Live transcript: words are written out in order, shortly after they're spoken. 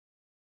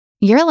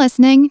You're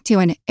listening to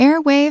an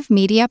Airwave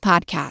Media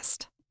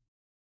Podcast.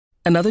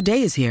 Another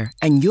day is here,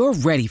 and you're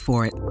ready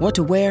for it. What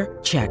to wear?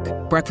 Check.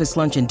 Breakfast,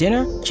 lunch, and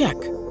dinner? Check.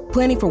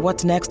 Planning for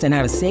what's next and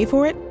how to save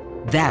for it?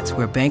 That's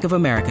where Bank of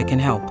America can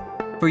help.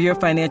 For your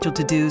financial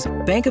to-dos,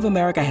 Bank of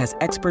America has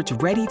experts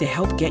ready to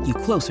help get you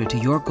closer to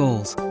your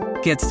goals.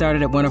 Get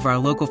started at one of our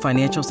local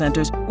financial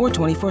centers or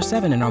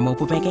 24/7 in our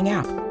mobile banking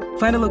app.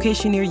 Find a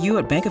location near you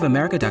at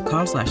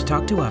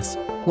bankofamerica.com/talktous.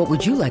 What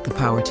would you like the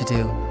power to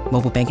do?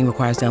 Mobile banking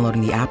requires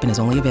downloading the app and is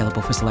only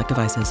available for select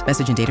devices.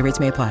 Message and data rates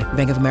may apply.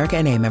 Bank of America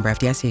N.A., member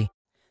FDIC.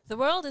 The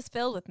world is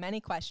filled with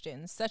many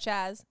questions, such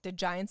as, did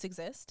giants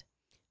exist?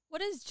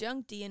 What is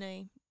junk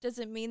DNA? Does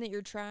it mean that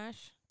you're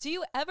trash? Do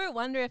you ever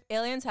wonder if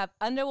aliens have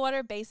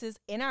underwater bases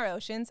in our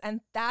oceans,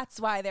 and that's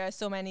why there are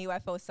so many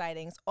UFO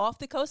sightings off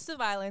the coasts of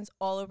islands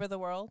all over the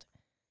world?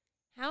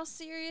 How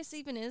serious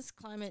even is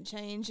climate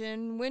change,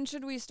 and when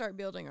should we start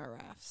building our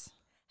rafts?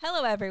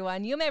 Hello,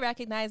 everyone. You may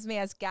recognize me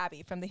as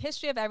Gabby from the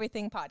History of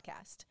Everything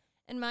podcast.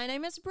 And my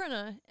name is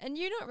Bruna, and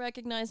you don't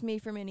recognize me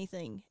from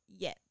anything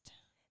yet.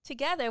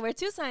 Together, we're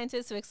two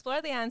scientists who explore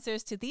the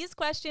answers to these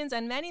questions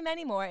and many,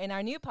 many more in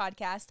our new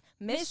podcast,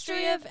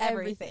 Mystery of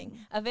Everything,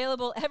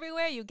 available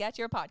everywhere you get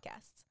your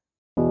podcasts.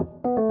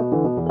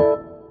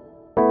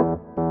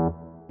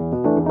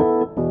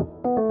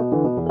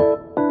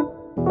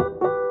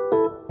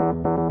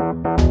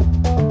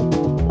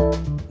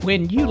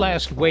 When you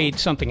last weighed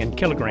something in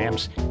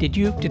kilograms, did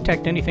you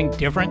detect anything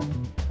different?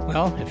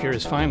 Well, if you're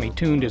as finely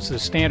tuned as the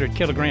standard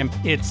kilogram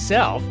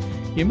itself,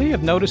 you may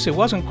have noticed it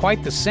wasn't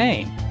quite the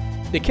same.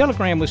 The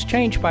kilogram was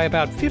changed by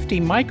about 50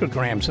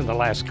 micrograms in the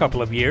last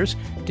couple of years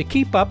to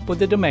keep up with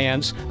the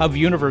demands of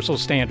universal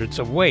standards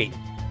of weight.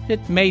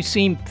 It may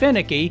seem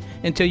finicky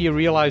until you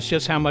realize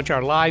just how much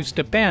our lives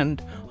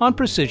depend on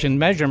precision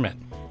measurement.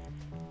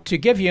 To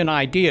give you an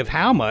idea of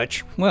how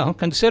much, well,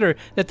 consider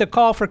that the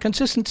call for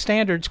consistent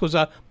standards was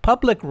a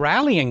public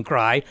rallying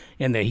cry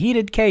in the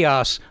heated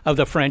chaos of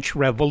the French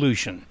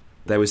Revolution.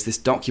 There was this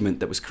document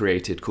that was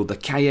created called the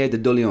Cahier de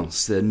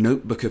Doléances, the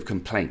Notebook of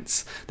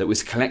Complaints, that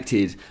was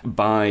collected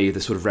by the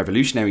sort of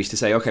revolutionaries to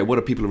say, okay, what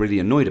are people really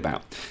annoyed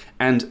about?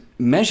 And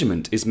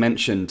measurement is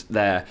mentioned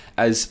there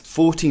as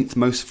 14th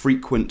most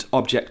frequent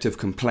object of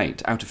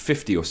complaint out of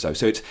 50 or so.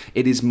 So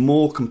it is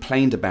more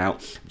complained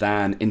about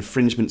than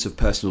infringements of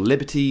personal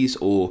liberties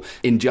or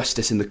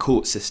injustice in the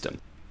court system.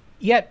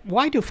 Yet,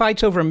 why do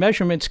fights over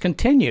measurements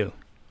continue?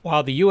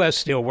 While the U.S.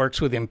 still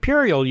works with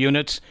imperial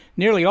units,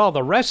 nearly all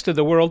the rest of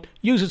the world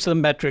uses the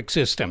metric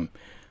system.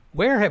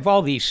 Where have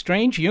all these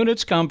strange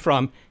units come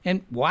from,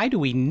 and why do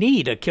we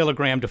need a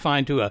kilogram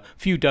defined to a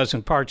few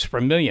dozen parts per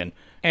million,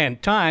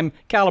 and time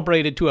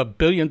calibrated to a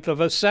billionth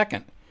of a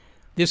second?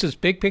 This is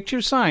Big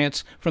Picture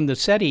Science from the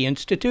SETI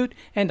Institute,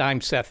 and I'm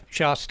Seth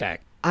Shostak.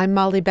 I'm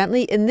Molly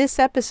Bentley. In this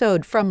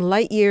episode, From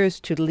Light Years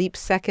to Leap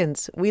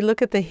Seconds, we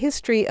look at the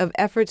history of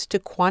efforts to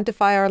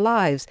quantify our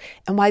lives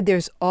and why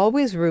there's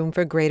always room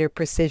for greater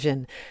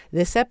precision.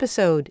 This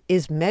episode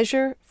is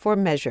Measure for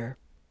Measure.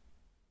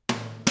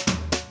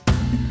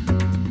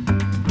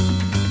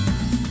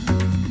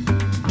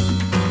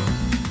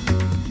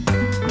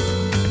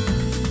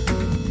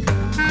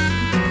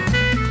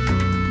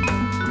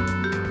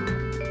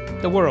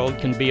 The world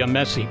can be a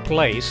messy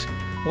place.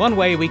 One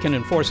way we can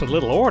enforce a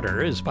little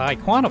order is by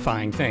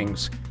quantifying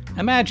things.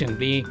 Imagine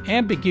the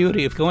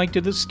ambiguity of going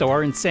to the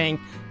store and saying,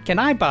 can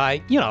I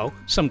buy,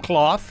 some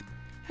cloth?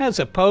 As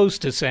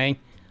opposed to saying,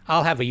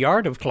 I'll have a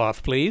yard of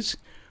cloth, please.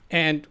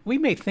 And we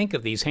may think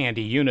of these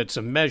handy units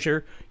of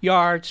measure,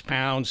 yards,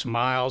 pounds,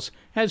 miles,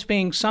 as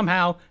being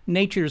somehow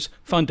nature's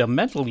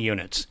fundamental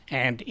units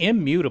and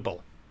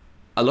immutable.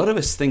 A lot of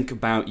us think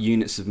about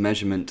units of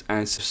measurement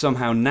as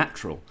somehow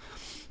natural,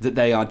 that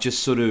they are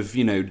just sort of,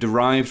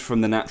 derived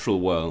from the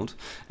natural world,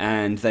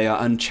 and they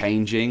are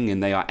unchanging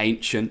and they are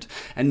ancient.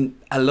 And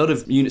a lot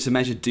of units of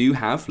measure do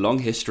have long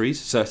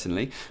histories,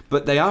 certainly,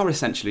 but they are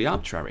essentially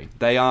arbitrary.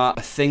 They are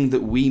a thing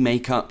that we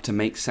make up to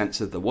make sense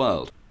of the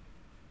world.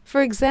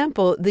 For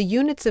example, the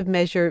units of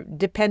measure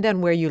depend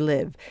on where you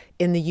live.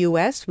 In the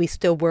U.S., we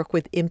still work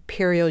with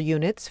imperial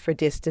units for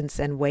distance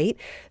and weight,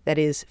 that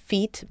is,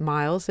 feet,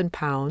 miles, and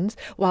pounds,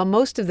 while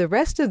most of the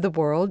rest of the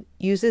world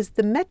uses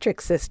the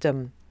metric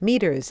system,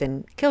 meters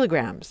and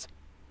kilograms.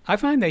 I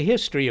find the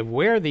history of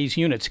where these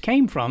units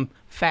came from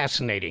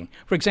fascinating.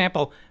 For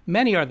example,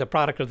 many are the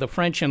product of the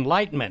French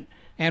Enlightenment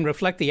and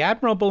reflect the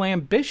admirable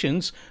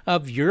ambitions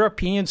of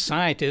European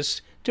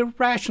scientists to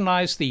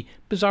rationalize the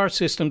bizarre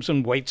systems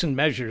and weights and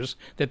measures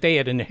that they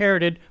had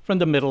inherited from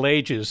the Middle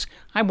Ages.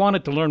 I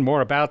wanted to learn more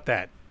about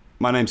that.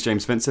 My name's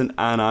James Vincent,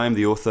 and I'm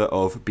the author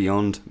of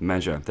Beyond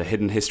Measure, The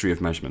Hidden History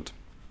of Measurement.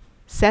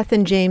 Seth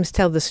and James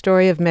tell the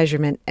story of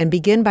measurement and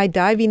begin by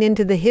diving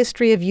into the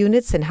history of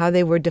units and how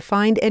they were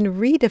defined and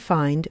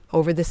redefined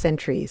over the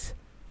centuries.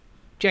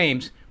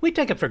 James, we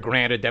take it for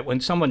granted that when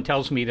someone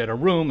tells me that a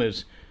room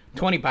is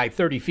 20 by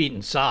 30 feet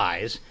in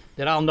size,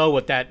 that I'll know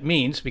what that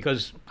means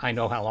because I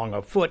know how long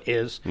a foot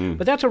is.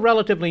 But that's a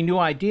relatively new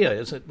idea,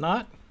 is it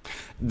not?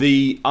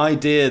 The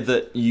idea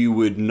that you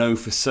would know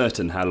for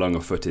certain how long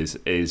a foot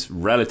is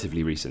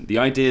relatively recent. The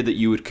idea that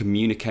you would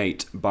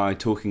communicate by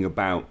talking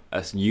about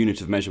a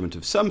unit of measurement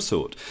of some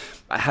sort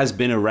has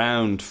been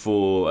around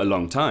for a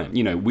long time.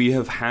 We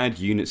have had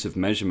units of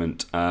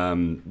measurement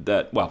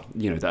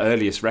the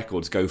earliest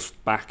records go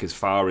back as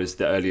far as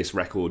the earliest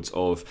records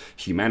of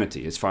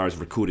humanity, as far as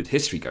recorded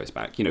history goes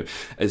back.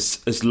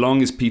 As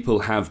long as people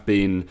have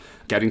been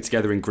getting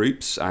together in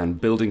groups and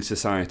building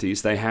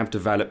societies, they have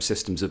developed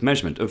systems of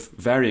measurement of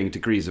varying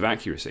degrees of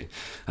accuracy.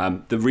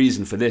 The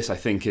reason for this, I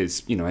think,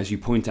 is, as you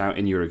point out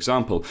in your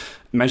example,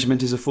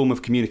 measurement is a form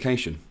of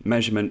communication.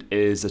 Measurement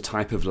is a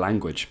type of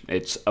language.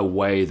 It's a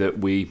way that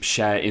we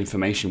share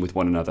information with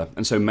one another.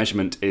 And so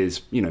measurement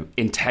is,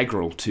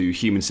 integral to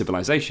human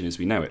civilization as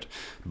we know it.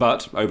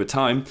 But over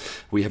time,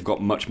 we have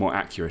got much more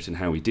accurate in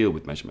how we deal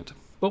with measurement.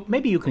 Well,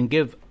 maybe you can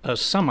give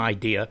us some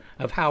idea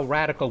of how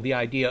radical the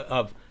idea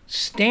of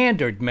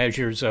standard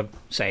measures of,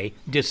 say,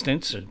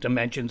 distance or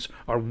dimensions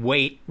or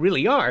weight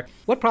really are.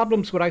 What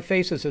problems would I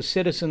face as a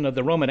citizen of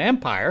the Roman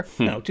Empire,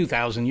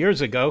 2,000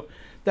 years ago,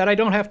 that I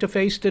don't have to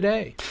face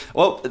today?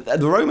 Well,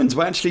 the Romans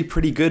were actually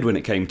pretty good when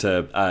it came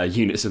to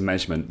units of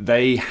measurement.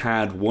 They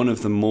had one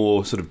of the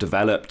more sort of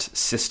developed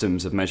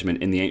systems of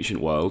measurement in the ancient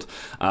world,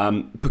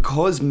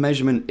 because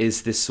measurement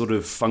is this sort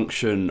of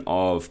function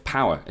of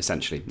power,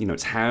 essentially.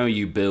 It's how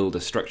you build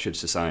a structured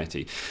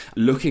society.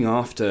 Looking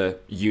after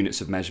units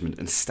of measurement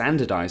and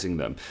standardizing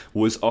them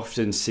was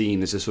often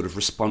seen as a sort of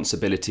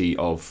responsibility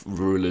of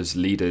rulers,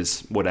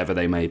 leaders, whatever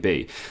they may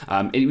be.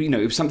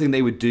 It was something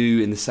they would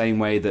do in the same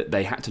way that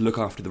they had to look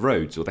after the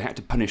roads, or they had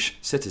to punish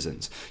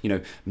citizens.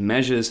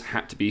 Measures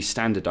had to be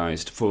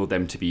standardized for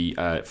them to be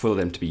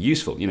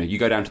useful. You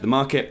go down to the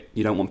market,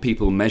 you don't want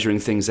people measuring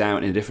things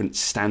out in different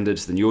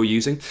standards than you're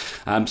using.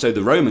 So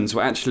the Romans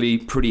were actually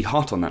pretty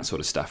hot on that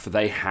sort of stuff.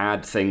 They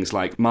had things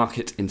like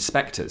market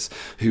inspectors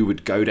who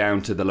would go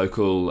down to the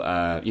local,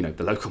 the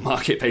local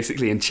market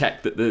basically, and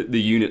check that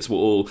the units were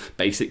all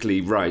basically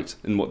right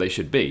and what they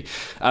should be.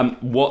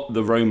 What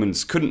the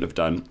Romans couldn't have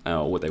done,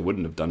 or what they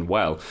wouldn't have done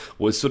well,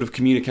 was sort of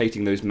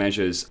communicating those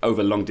measures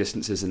over long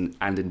distances and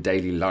in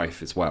daily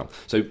life as well.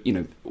 So,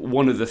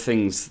 one of the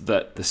things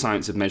that the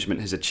science of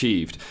measurement has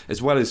achieved,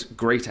 as well as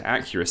greater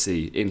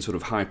accuracy in sort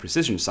of high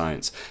precision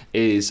science,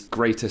 is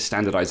greater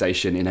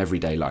standardization in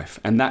everyday life.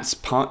 And that's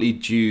partly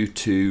due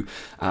to,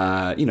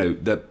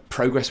 the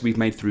progress we've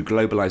made through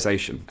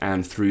globalization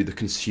and through the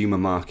consumer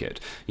market.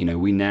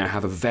 We now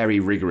have a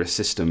very rigorous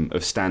system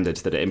of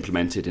standards that are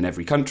implemented in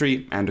every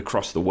country and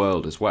across the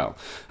world as well.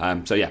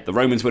 The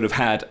Romans would have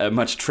had a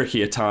much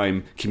trickier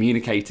time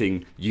communicating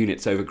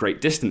units over great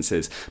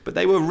distances, but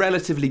they were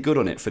relatively good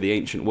on it for the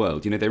ancient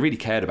world. They really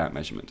cared about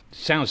measurement.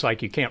 Sounds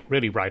like you can't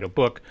really write a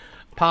book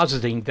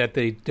positing that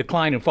the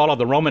decline and fall of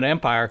the Roman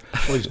Empire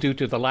was due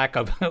to the lack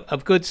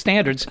of good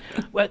standards.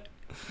 But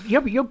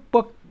your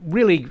book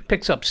really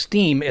picks up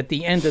steam at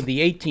the end of the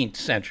 18th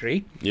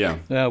century.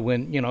 Yeah.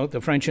 When,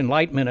 the French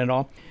Enlightenment and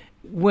all.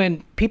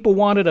 When people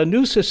wanted a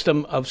new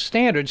system of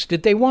standards,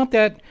 did they want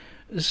that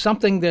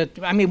something that,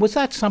 was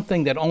that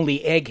something that only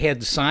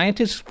egghead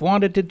scientists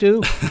wanted to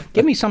do?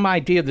 Give me some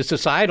idea of the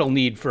societal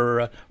need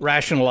for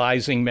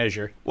rationalizing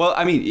measure. Well,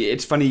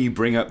 it's funny you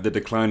bring up the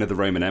decline of the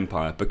Roman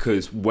Empire,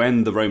 because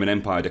when the Roman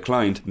Empire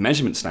declined,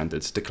 measurement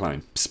standards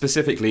declined.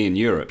 Specifically in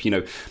Europe,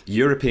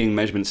 European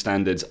measurement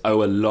standards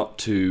owe a lot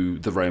to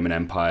the Roman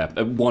Empire.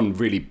 One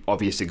really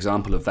obvious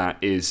example of that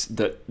is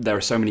that there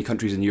are so many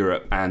countries in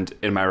Europe and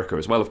in America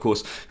as well, of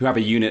course, who have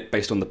a unit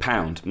based on the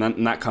pound.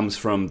 And that comes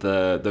from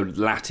the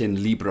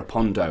Latin libra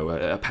pondo,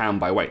 a pound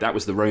by weight. That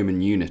was the Roman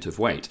unit of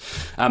weight.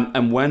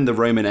 And when the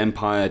Roman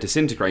Empire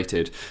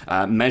disintegrated,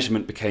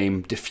 measurement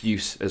became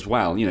diffuse as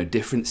well.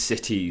 Different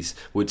cities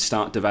would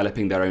start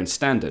developing their own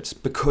standards.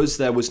 Because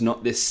there was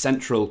not this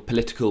central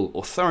political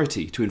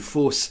authority to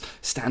enforce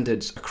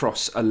standards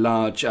across a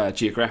large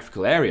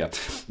geographical area,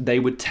 they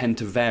would tend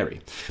to vary.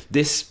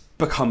 This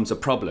becomes a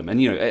problem.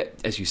 And,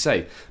 as you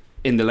say,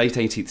 in the late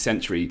 18th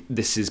century,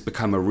 this has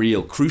become a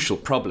real crucial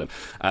problem.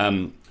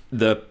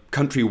 The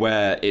country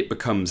where it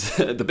becomes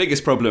the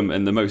biggest problem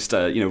and the most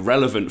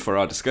relevant for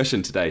our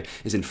discussion today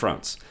is in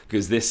France,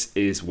 because this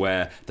is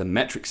where the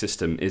metric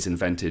system is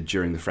invented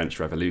during the French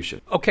Revolution.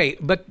 Okay,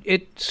 but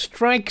it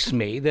strikes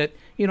me that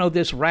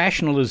this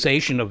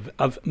rationalization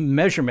of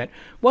measurement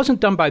wasn't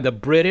done by the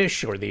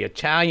British or the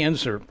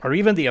Italians or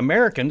even the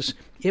Americans.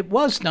 It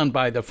was done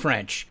by the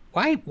French.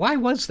 Why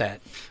was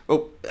that?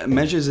 Well,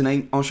 measures in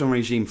Ancient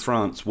Regime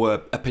France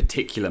were a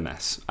particular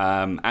mess.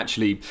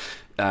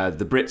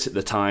 The Brits at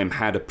the time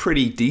had a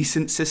pretty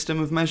decent system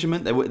of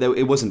measurement.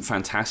 It wasn't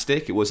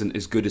fantastic. It wasn't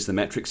as good as the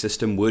metric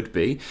system would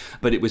be,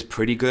 but it was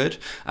pretty good.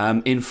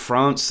 In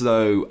France,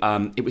 though,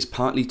 it was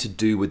partly to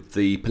do with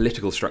the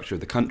political structure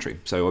of the country.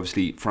 So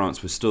obviously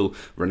France was still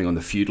running on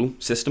the feudal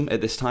system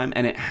at this time,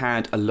 and it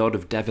had a lot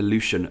of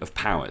devolution of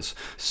powers.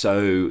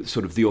 So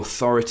sort of the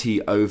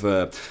authority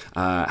over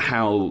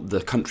how the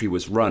country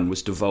was run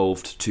was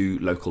devolved to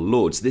local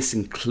lords. This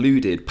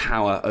included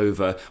power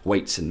over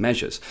weights and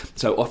measures.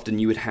 So often,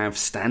 you would have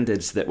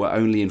standards that were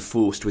only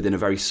enforced within a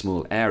very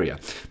small area.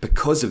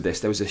 Because of this,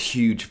 there was a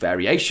huge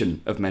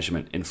variation of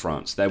measurement in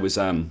France. There was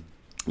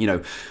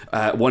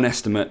one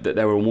estimate that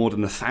there were more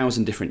than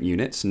 1,000 different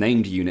units,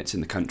 named units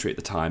in the country at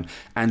the time,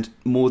 and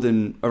more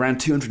than around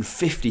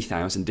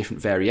 250,000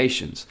 different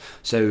variations.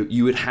 So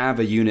you would have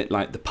a unit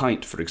like the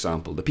pint, for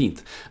example, the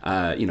pint,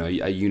 a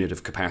unit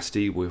of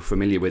capacity. We're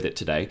familiar with it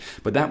today,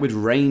 but that would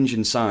range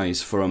in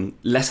size from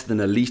less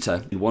than a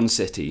litre in one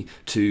city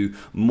to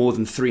more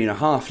than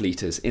 3.5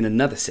 litres in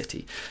another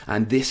city.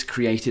 And this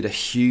created a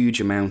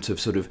huge amount of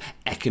sort of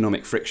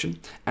economic friction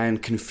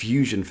and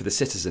confusion for the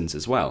citizens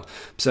as well.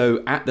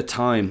 So at the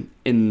time,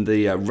 in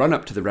the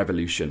run-up to the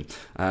revolution,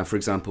 for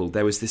example,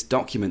 there was this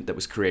document that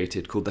was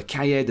created called the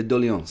Cahier de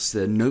Doléances,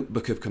 the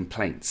Notebook of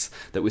Complaints,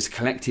 that was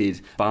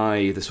collected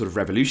by the sort of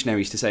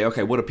revolutionaries to say,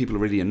 okay, what are people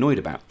really annoyed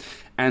about?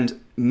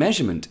 And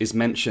measurement is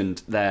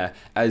mentioned there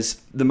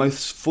as the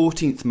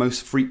 14th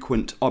most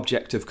frequent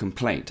object of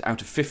complaint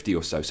out of 50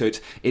 or so. So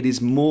it is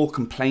more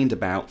complained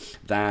about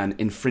than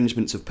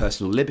infringements of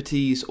personal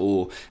liberties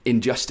or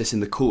injustice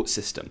in the court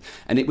system.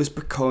 And it was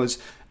because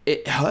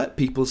it hurt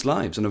people's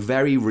lives on a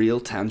very real,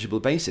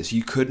 tangible basis.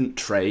 You couldn't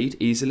trade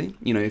easily.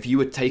 If you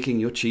were taking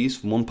your cheese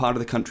from one part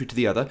of the country to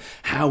the other,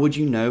 how would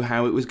you know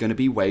how it was going to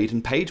be weighed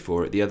and paid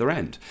for at the other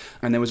end?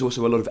 And there was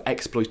also a lot of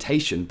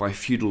exploitation by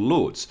feudal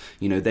lords.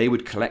 They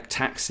would collect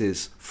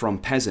taxes from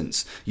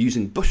peasants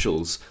using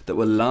bushels that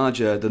were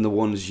larger than the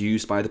ones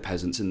used by the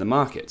peasants in the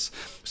markets.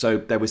 So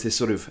there was this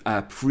sort of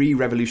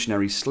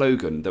pre-revolutionary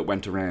slogan that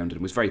went around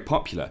and was very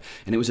popular,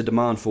 and it was a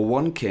demand for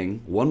one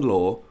king, one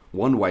law,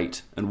 one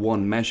weight, and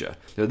one measure.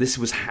 So this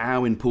was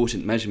how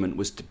important measurement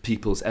was to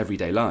people's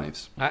everyday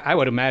lives. I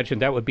would imagine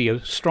that would be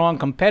a strong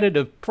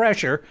competitive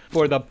pressure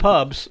for the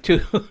pubs to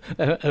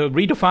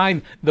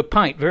redefine the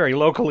pint very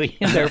locally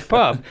in their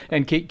pub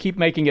and keep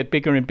making it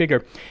bigger and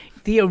bigger.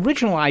 The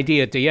original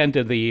idea at the end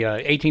of the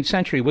 18th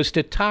century was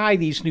to tie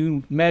these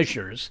new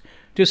measures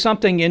to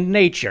something in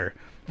nature.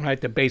 Right,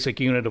 the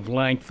basic unit of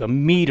length, a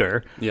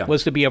meter,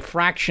 was to be a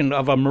fraction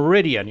of a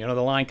meridian,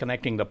 the line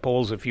connecting the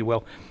poles, if you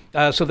will,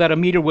 so that a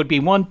meter would be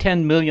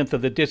 1/10,000,000th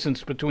of the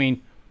distance between,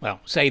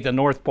 say, the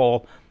North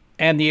Pole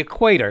and the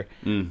equator.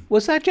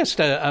 Was that just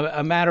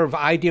a matter of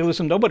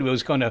idealism? Nobody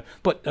was going to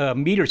put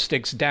meter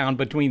sticks down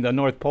between the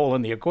North Pole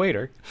and the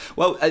equator.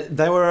 Well,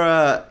 there were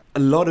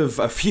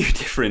a few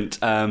different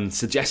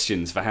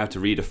suggestions for how to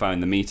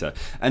redefine the meter,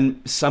 and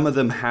some of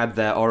them had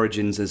their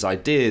origins as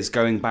ideas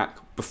going back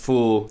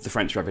before the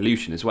French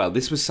Revolution as well.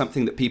 This was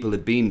something that people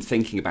had been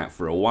thinking about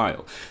for a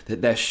while,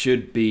 that there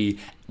should be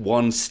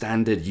one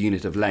standard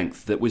unit of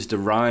length that was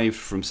derived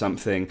from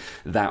something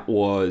that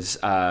was,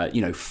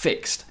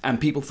 fixed.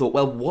 And people thought,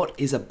 well, what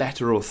is a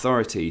better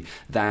authority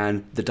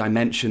than the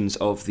dimensions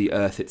of the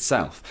Earth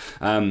itself?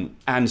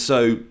 And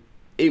so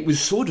it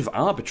was sort of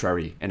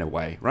arbitrary in a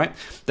way, right?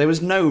 There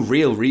was no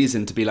real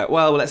reason to be like,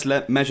 well, let's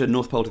measure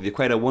North Pole to the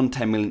equator,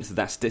 1/10,000,000th of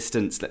that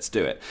distance, let's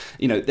do it.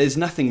 There's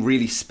nothing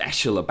really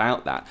special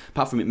about that,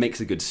 apart from it makes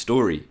a good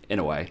story in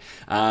a way.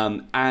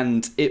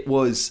 And it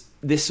was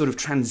this sort of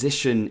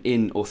transition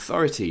in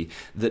authority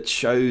that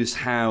shows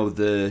how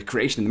the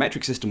creation of the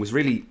metric system was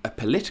really a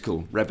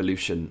political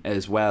revolution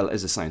as well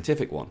as a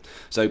scientific one.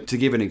 So to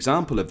give an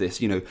example of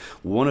this,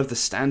 one of the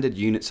standard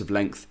units of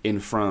length in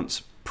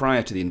France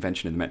prior to the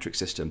invention of the metric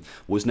system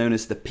was known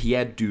as the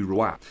pied du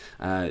roi,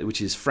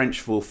 which is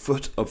French for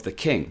foot of the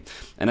king.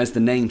 And as the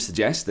name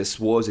suggests, this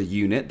was a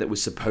unit that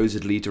was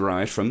supposedly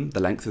derived from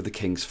the length of the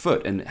king's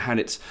foot and had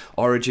its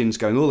origins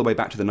going all the way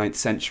back to the 9th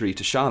century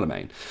to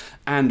Charlemagne.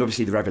 And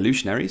obviously the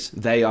revolutionaries,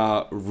 they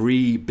are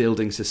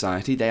rebuilding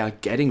society. They are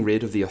getting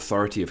rid of the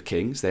authority of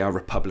kings. They are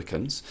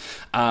republicans.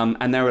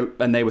 And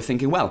they were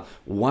thinking, well,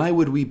 why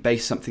would we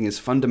base something as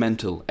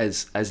fundamental,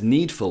 as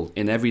needful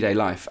in everyday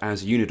life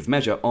as a unit of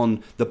measure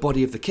on the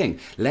body of the king?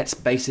 Let's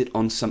base it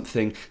on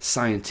something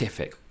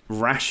scientific,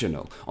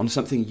 rational, on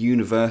something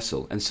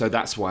universal. And so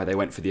that's why they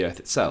went for the Earth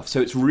itself. So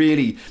it's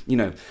really,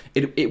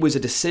 it was a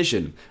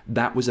decision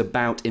that was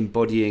about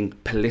embodying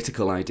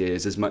political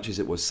ideas as much as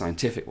it was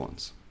scientific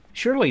ones.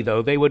 Surely,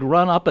 though, they would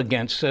run up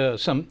against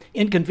some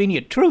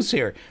inconvenient truths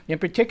here. In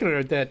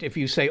particular, that if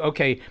you say,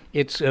 okay,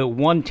 it's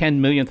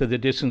 1/10,000,000th of the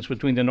distance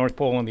between the North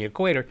Pole and the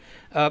equator,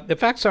 the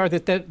facts are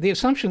that the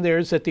assumption there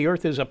is that the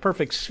Earth is a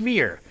perfect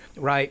sphere,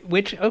 right?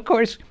 Which, of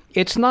course,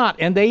 it's not,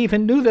 and they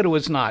even knew that it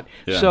was not.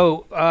 Yeah.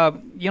 So,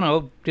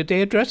 did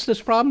they address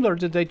this problem, or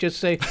did they just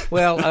say,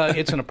 well,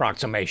 it's an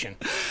approximation?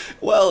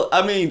 Well,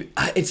 I mean,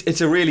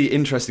 it's a really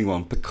interesting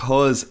one,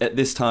 because at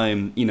this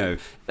time,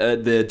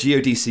 the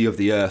geodesy of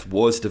the Earth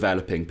was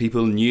developing.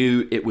 People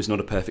knew it was not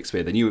a perfect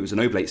sphere. They knew it was an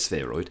oblate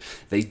spheroid.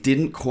 They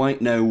didn't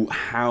quite know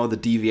how the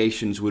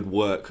deviations would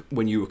work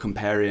when you were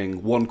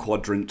comparing one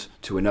quadrant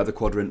to another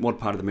quadrant, one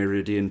part of the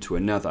meridian to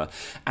another.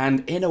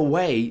 And in a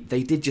way,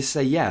 they did just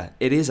say, yeah,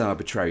 it is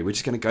arbitrary. arbitrary. We're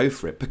just going to go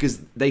for it,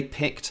 because they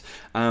picked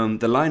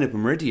the line of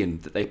meridian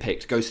that they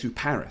picked goes through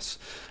Paris.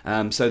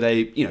 So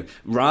they,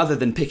 rather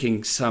than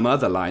picking some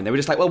other line, they were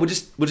just like, well,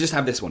 we'll just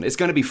have this one. It's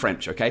going to be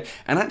French, okay?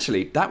 And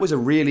actually, that was a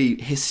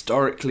really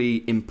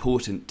historically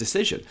important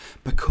decision,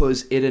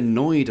 because it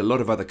annoyed a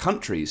lot of other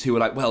countries who were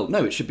like, well,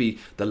 no, it should be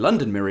the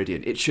London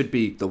meridian. It should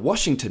be the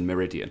Washington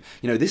meridian.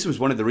 This was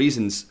one of the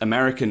reasons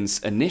Americans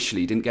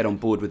initially didn't get on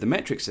board with the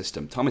metric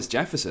system. Thomas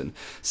Jefferson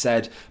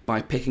said,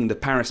 by picking the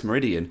Paris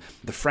meridian,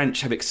 the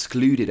French have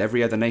excluded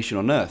every other nation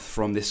on earth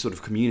from this sort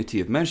of community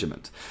of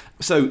measurement.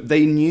 So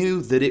they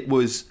knew that it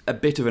was a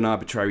bit of an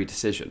arbitrary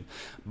decision.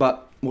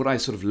 But what I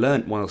sort of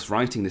learnt whilst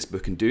writing this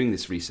book and doing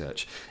this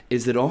research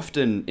is that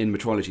often in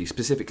metrology,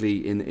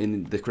 specifically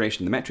in the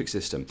creation of the metric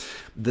system,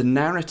 the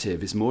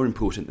narrative is more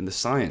important than the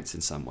science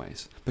in some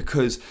ways,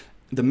 because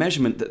the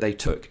measurement that they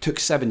took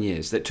 7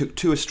 years. It took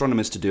 2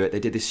 astronomers to do it. They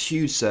did this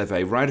huge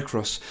survey right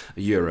across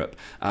Europe.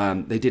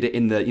 They did it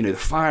in the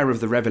fire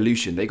of the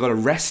revolution. They got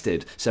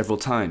arrested several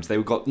times.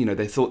 They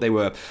thought they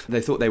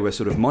were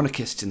sort of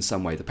monarchists in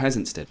some way. The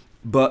peasants did.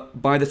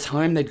 But by the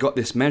time they'd got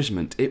this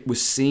measurement, it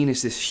was seen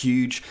as this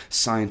huge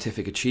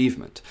scientific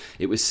achievement.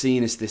 It was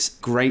seen as this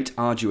great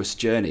arduous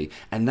journey,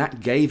 and that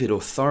gave it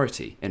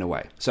authority in a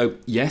way. So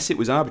yes, it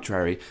was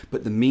arbitrary,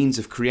 but the means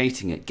of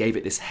creating it gave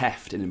it this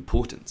heft and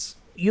importance.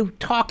 You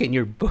talk in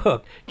your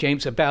book,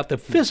 James, about the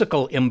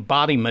physical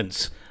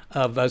embodiments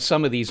of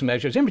some of these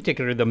measures, in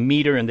particular the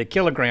meter and the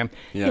kilogram.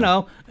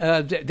 Yeah.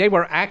 They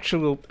were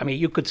actual. I mean,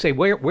 you could say,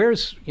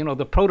 where's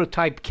the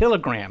prototype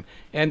kilogram?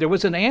 And there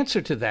was an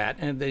answer to that,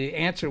 and the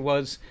answer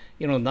was,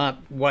 not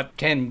what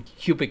 10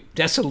 cubic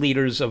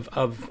deciliters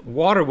of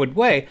water would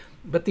weigh,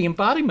 but the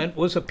embodiment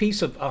was a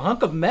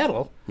hunk of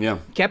metal,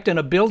 kept in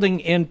a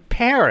building in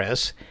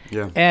Paris.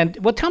 Yeah. And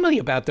tell me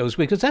about those,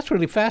 because that's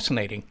really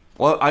fascinating.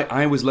 Well,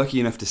 I was lucky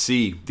enough to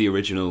see the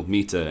original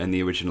meter and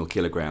the original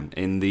kilogram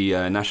in the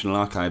National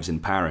Archives in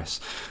Paris,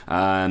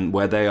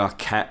 where they are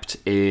kept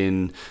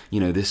in,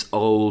 this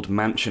old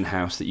mansion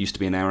house that used to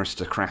be an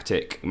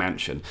aristocratic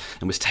mansion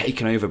and was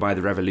taken over by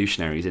the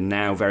revolutionaries. And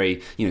now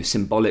very,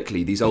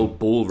 symbolically, these old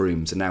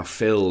ballrooms are now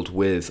filled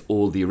with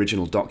all the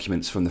original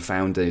documents from the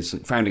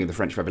founding of the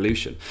French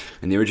Revolution.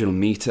 And the original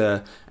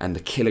meter and the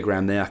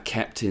kilogram, they are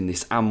kept in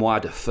this armoire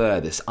de fer,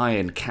 this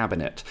iron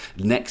cabinet,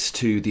 next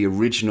to the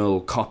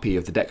original copy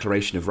of the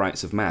Declaration of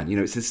Rights of Man.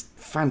 It's this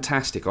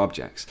fantastic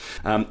objects.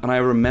 And I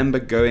remember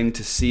going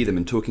to see them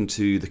and talking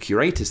to the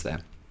curators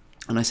there.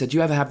 And I said, do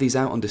you ever have these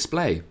out on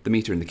display, the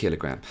meter and the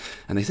kilogram?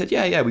 And they said,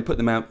 yeah, we put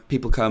them out.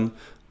 People come.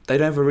 They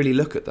don't ever really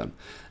look at them.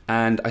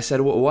 And I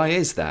said, well, why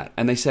is that?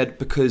 And they said,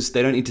 because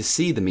they don't need to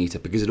see the meter,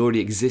 because it already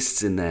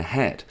exists in their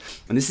head.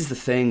 And this is the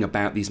thing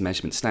about these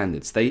measurement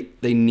standards. They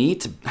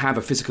need to have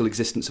a physical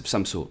existence of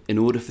some sort in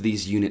order for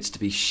these units to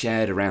be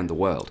shared around the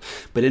world.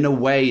 But in a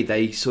way,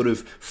 they sort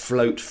of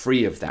float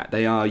free of that.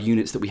 They are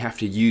units that we have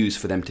to use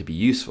for them to be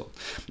useful.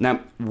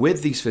 Now,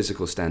 with these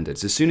physical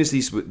standards, as soon as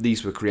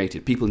these were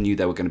created, people knew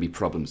there were going to be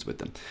problems with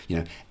them.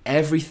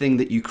 Everything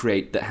that you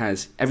create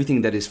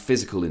everything that is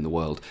physical in the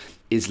world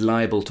is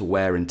liable to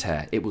wear and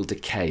tear. It will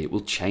decay, it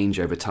will change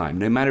over time.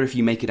 No matter if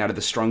you make it out of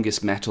the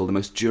strongest metal, the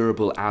most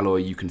durable alloy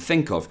you can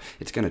think of,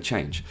 it's going to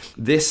change.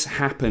 This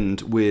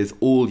happened with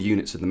all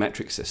units of the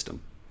metric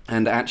system.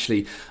 And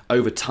actually,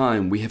 over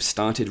time, we have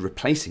started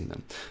replacing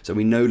them. So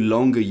we no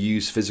longer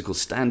use physical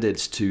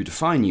standards to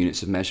define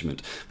units of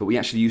measurement, but we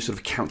actually use sort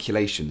of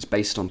calculations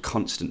based on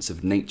constants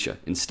of nature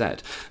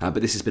instead. But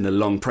this has been a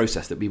long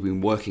process that we've been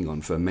working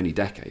on for many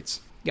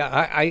decades. Yeah,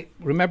 I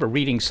remember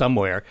reading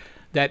somewhere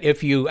that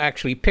if you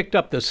actually picked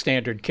up the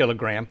standard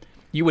kilogram,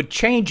 you would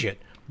change it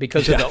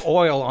because of the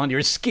oil on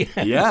your skin.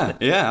 Yeah,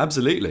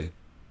 absolutely.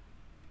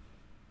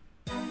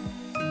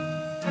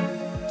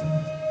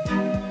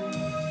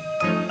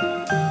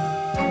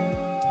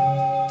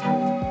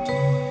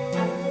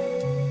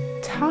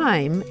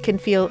 Time can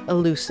feel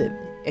elusive,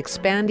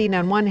 expanding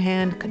on one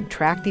hand,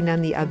 contracting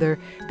on the other,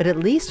 but at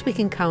least we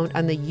can count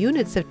on the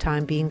units of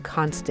time being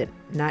constant,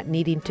 not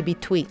needing to be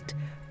tweaked.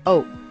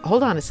 Oh,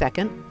 hold on a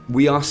second.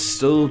 We are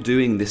still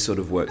doing this sort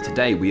of work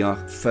today. We are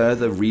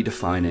further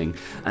redefining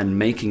and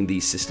making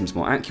these systems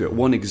more accurate.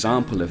 One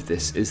example of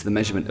this is the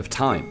measurement of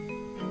time.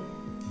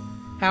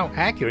 How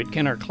accurate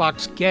can our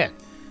clocks get?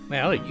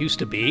 Well, it used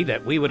to be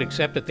that we would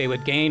accept that they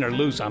would gain or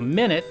lose a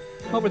minute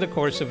over the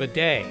course of a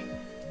day.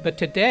 But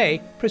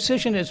today,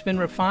 precision has been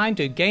refined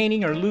to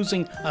gaining or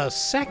losing a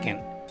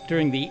second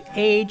during the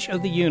age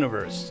of the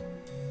universe.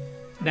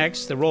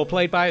 Next, the role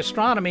played by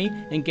astronomy,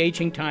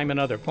 engaging time in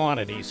other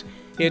quantities.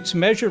 It's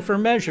Measure for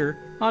Measure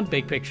on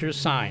Big Picture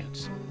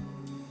Science.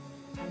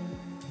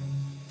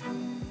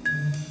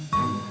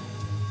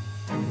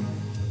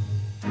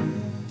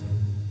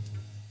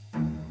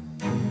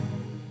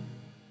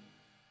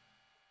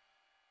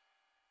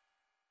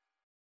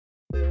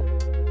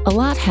 A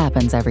lot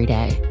happens every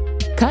day.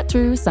 Cut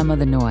through some of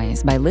the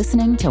noise by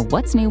listening to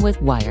What's New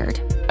with Wired,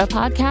 a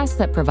podcast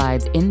that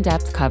provides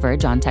in-depth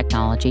coverage on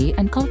technology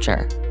and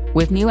culture.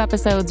 With new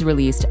episodes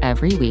released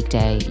every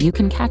weekday, you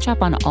can catch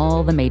up on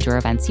all the major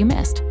events you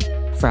missed.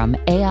 From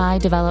AI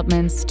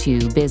developments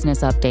to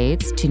business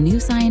updates to new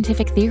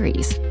scientific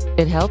theories,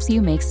 it helps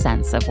you make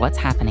sense of what's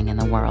happening in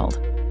the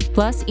world.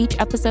 Plus, each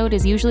episode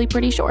is usually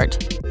pretty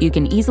short. You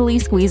can easily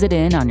squeeze it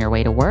in on your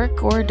way to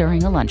work or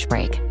during a lunch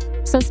break.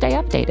 So stay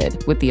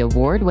updated with the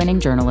award-winning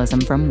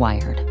journalism from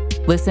Wired.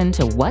 Listen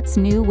to What's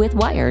New with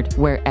Wired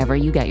wherever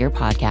you get your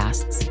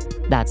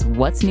podcasts. That's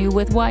What's New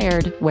with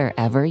Wired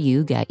wherever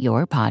you get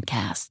your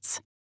podcasts.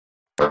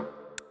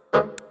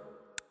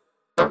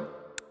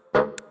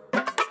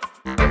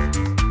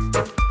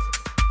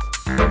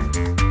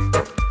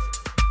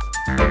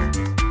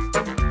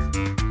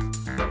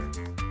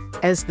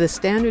 As the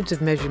standards of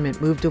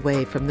measurement moved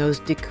away from those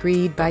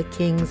decreed by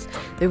kings,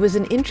 there was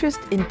an interest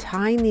in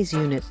tying these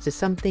units to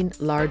something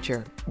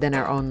larger than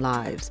our own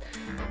lives: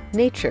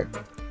 nature.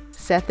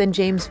 Seth and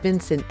James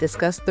Vincent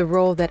discussed the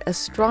role that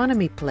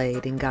astronomy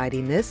played in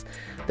guiding this,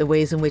 the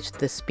ways in which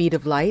the speed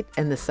of light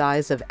and the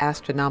size of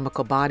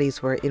astronomical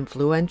bodies were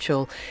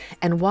influential,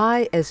 and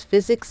why, as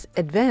physics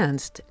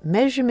advanced,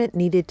 measurement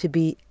needed to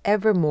be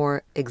ever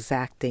more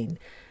exacting.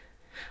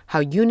 How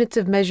units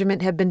of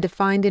measurement have been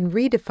defined and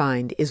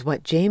redefined is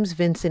what James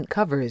Vincent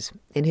covers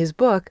in his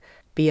book,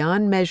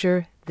 Beyond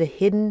Measure: The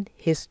Hidden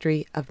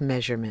History of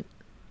Measurement.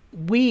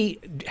 We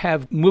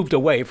have moved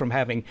away from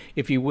having,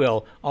 if you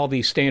will, all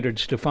these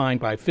standards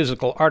defined by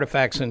physical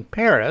artifacts in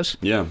Paris.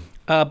 Yeah.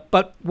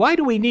 But why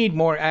do we need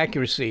more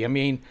accuracy? I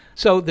mean,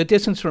 so the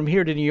distance from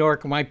here to New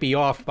York might be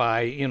off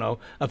by,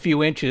 a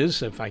few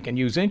inches, if I can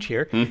use inch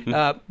here,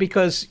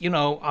 because,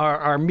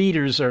 our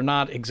meters are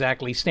not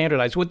exactly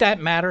standardized. Would that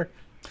matter?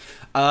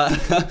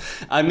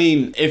 I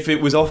mean, if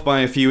it was off by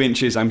a few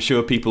inches, I'm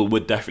sure people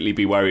would definitely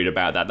be worried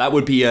about that. That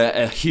would be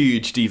a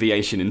huge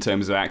deviation in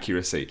terms of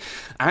accuracy.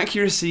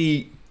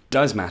 Accuracy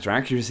does matter.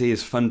 Accuracy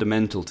is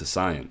fundamental to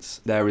science.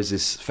 There is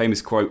this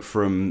famous quote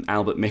from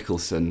Albert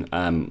Michelson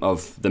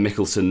of the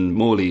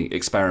Michelson-Morley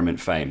experiment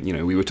fame.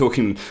 We were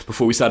talking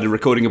before we started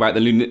recording about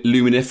the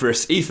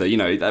luminiferous ether.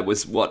 That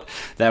was what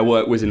their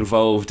work was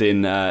involved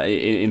in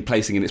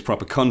placing in its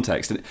proper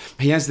context. And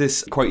he has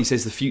this quote. He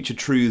says, "The future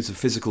truths of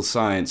physical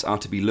science are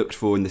to be looked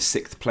for in the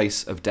 6th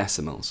place of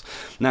decimals."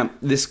 Now,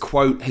 this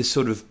quote has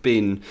sort of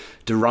been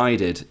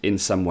derided in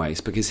some ways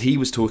because he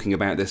was talking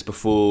about this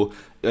before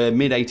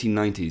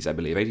mid-1890s, I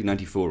believe,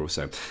 1894 or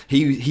so.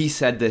 He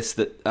said this,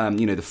 that,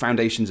 the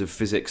foundations of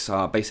physics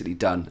are basically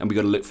done and we've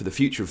got to look for the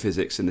future of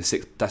physics in the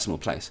 6th decimal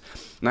place.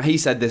 Now, he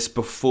said this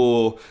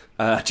before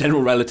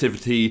general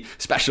relativity,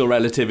 special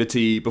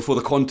relativity, before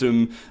the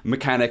quantum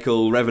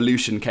mechanical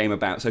revolution came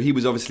about. So he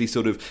was obviously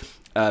sort of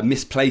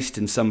misplaced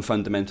in some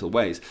fundamental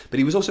ways. But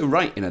he was also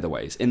right in other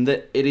ways, in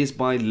that it is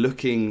by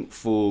looking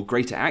for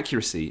greater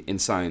accuracy in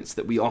science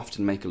that we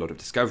often make a lot of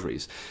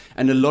discoveries.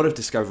 And a lot of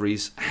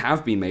discoveries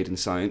have been made in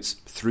science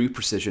through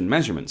precision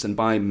measurements. And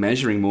by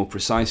measuring more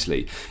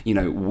precisely,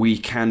 we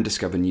can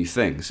discover new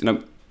things.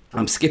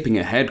 I'm skipping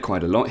ahead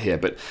quite a lot here,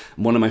 but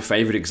one of my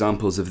favourite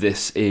examples of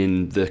this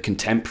in the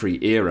contemporary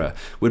era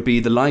would be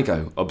the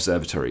LIGO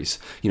observatories,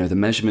 the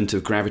measurement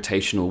of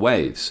gravitational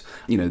waves.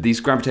 These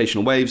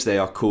gravitational waves, they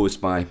are caused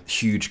by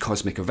huge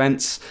cosmic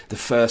events. The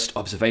first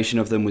observation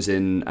of them was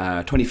in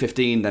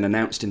 2015, then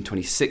announced in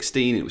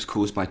 2016. It was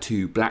caused by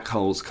 2 black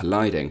holes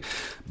colliding.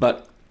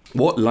 But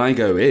what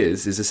LIGO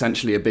is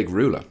essentially a big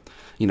ruler.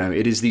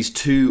 It is these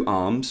 2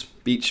 arms,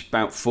 each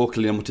about 4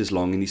 kilometers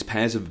long, in these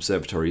pairs of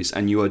observatories,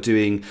 and you are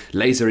doing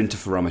laser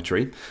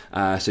interferometry.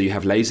 So you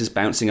have lasers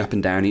bouncing up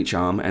and down each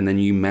arm, and then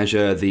you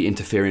measure the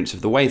interference of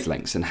the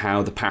wavelengths and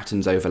how the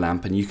patterns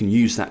overlap, and you can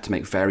use that to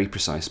make very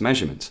precise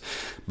measurements.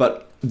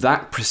 But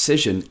that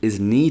precision is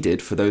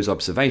needed for those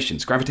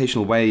observations.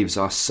 Gravitational waves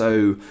are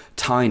so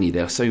tiny,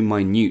 they're so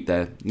minute,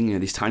 they're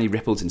these tiny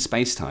ripples in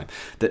space-time,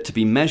 that to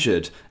be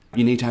measured,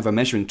 you need to have a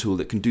measuring tool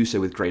that can do so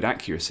with great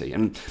accuracy.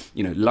 And,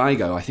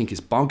 LIGO, I think, is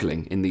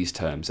boggling in these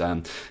terms.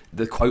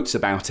 The quotes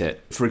about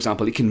it, for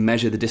example, it can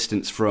measure the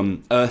distance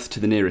from Earth to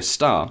the nearest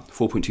star,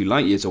 4.2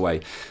 light years away,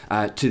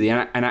 to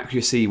an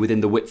accuracy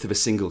within the width of a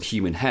single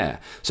human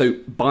hair. So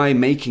by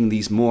making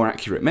these more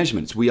accurate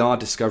measurements, we are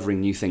discovering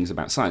new things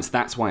about science.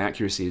 That's why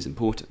accuracy is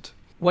important.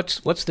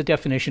 What's the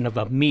definition of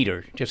a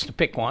meter, just to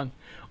pick one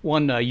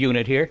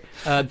unit here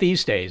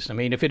these days? I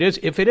mean, if it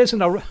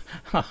isn't a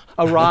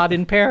rod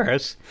in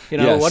Paris,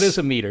 Yes. What is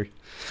a meter?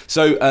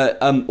 So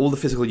all the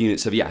physical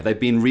units they've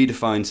been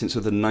redefined since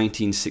sort of the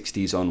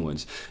 1960s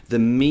onwards. The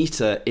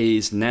meter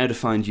is now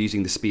defined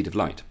using the speed of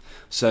light.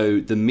 So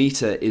the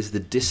meter is the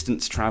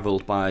distance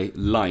travelled by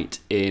light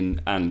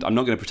in, and I'm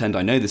not going to pretend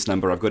I know this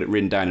number, I've got it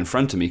written down in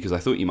front of me because I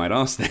thought you might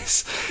ask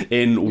this,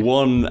 in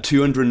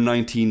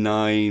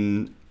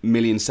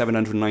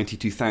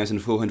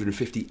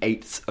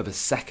 1,299,792,458th of a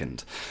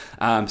second.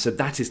 So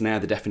that is now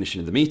the definition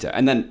of the meter.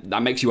 And then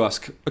that makes you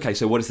ask, okay,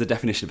 so what is the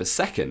definition of a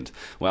second?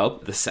 Well,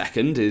 the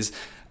second is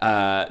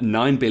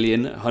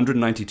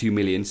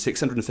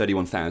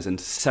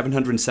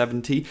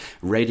 9,192,631,770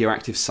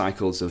 radioactive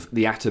cycles of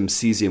the atom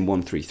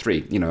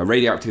cesium-133. You know, a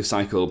radioactive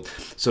cycle,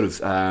 sort of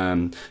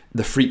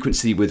the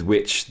frequency with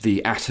which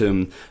the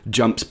atom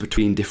jumps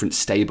between different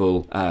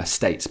stable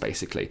states,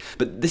 basically.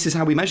 But this is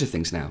how we measure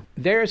things now.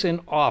 There's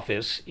an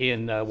office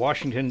in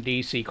Washington,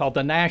 D.C. called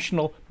the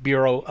National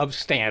Bureau of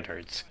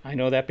Standards. I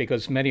know that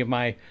because many of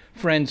my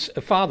friends'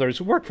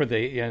 fathers work for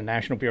the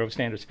National Bureau of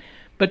Standards.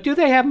 But do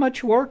they have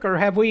much work, or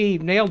have we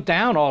nailed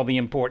down all the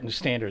important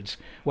standards?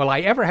 Will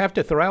I ever have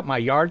to throw out my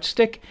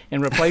yardstick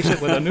and replace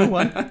it with a new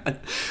one?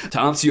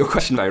 To answer your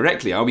question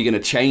directly, are we going to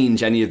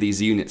change any of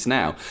these units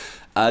now?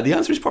 The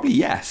answer is probably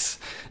yes.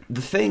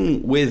 The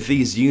thing with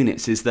these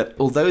units is that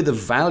although the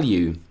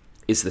value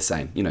is the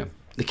same, you know,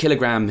 the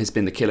kilogram has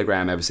been the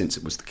kilogram ever since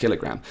it was the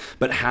kilogram.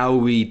 But how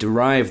we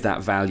derive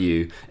that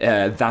value,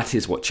 that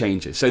is what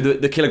changes. So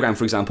the kilogram,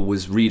 for example,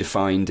 was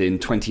redefined in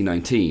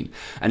 2019.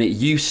 And it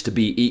used to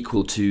be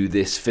equal to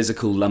this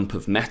physical lump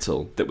of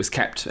metal that was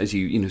kept, as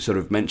you sort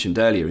of mentioned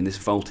earlier, in this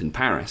vault in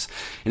Paris.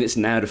 And it's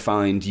now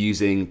defined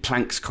using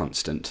Planck's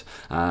constant,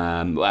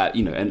 and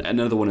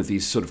another one of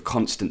these sort of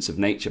constants of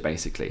nature,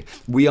 basically.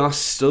 We are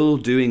still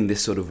doing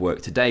this sort of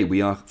work today.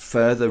 We are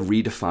further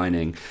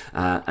redefining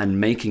and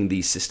making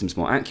these systems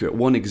more accurate.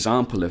 One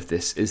example of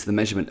this is the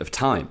measurement of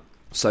time.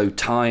 So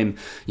time,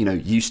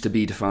 used to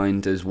be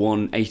defined as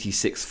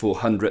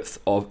 1/86/400th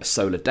of a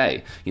solar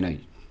day.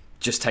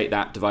 Just take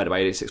that, divide it by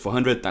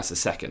 86/400, that's a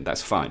second,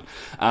 that's fine.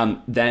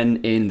 Then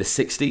in the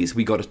 60s,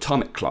 we got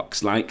atomic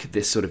clocks, like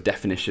this sort of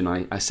definition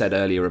I said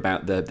earlier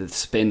about the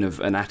spin of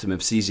an atom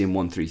of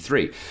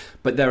cesium-133.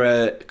 But there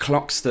are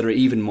clocks that are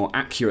even more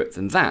accurate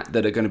than that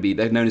are going to be,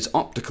 they're known as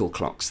optical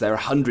clocks. They're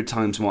 100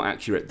 times more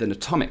accurate than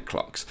atomic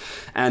clocks.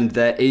 And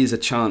there is a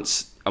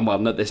chance, well,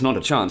 no, there's not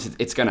a chance,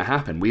 it's going to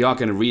happen. We are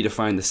going to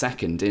redefine the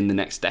second in the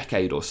next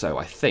decade or so,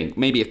 I think,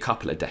 maybe a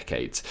couple of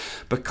decades,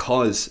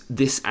 because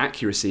this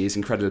accuracy is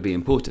incredibly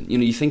important.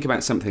 You think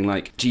about something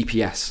like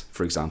GPS,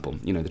 for example,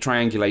 the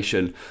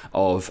triangulation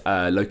of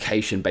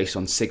location based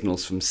on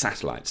signals from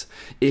satellites.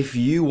 If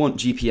you want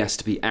GPS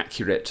to be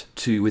accurate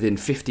to within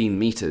 15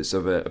 meters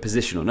of a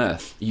position on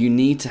Earth, you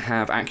need to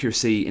have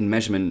accuracy in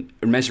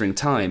measuring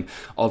time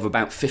of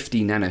about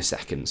 50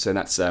 nanoseconds. So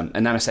that's a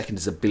nanosecond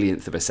is a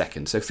billionth of a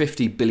second. So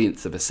 50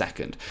 billionths of a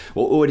second.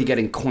 We're already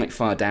getting quite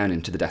far down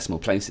into the decimal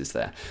places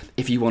there.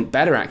 If you want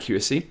better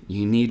accuracy,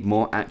 you need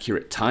more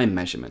accurate time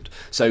measurement.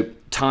 So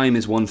time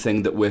is one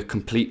thing that we're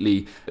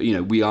completely,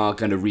 we are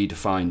going to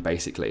redefine,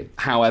 basically.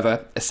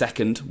 However, a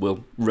second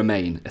will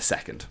remain a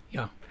second.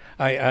 Yeah.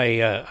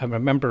 I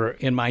remember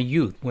in my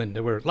youth when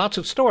there were lots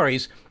of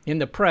stories in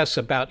the press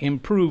about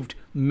improved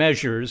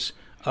measures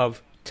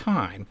of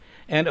time.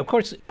 And of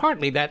course,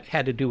 partly that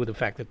had to do with the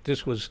fact that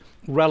this was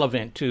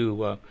relevant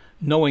to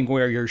knowing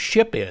where your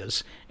ship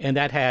is, and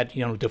that had,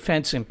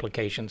 defense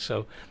implications.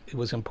 So it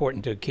was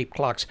important to keep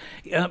clocks.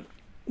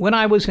 When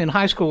I was in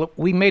high school,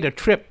 we made a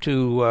trip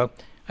to,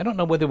 I don't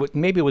know whether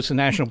maybe it was the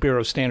National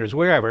Bureau of Standards,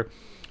 wherever,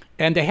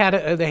 and they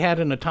had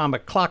an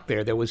atomic clock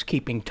there that was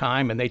keeping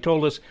time, and they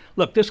told us,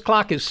 look, this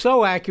clock is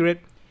so accurate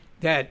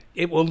that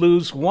it will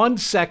lose 1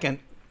 second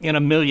in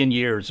a million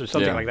years or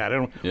something like that. I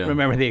don't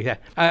remember the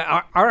exact.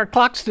 Are our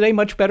clocks today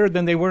much better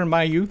than they were in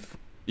my youth?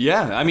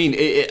 Yeah, I mean,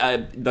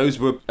 those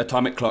were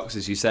atomic clocks,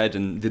 as you said,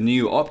 and the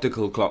new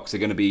optical clocks are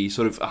going to be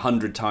sort of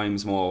 100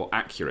 times more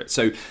accurate.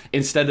 So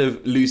instead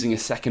of losing a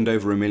second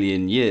over a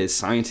million years,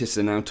 scientists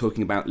are now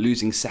talking about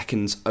losing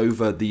seconds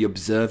over the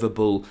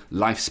observable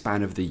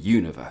lifespan of the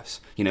universe.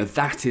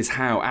 That is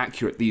how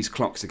accurate these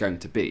clocks are going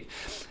to be.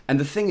 And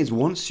the thing is,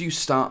 once you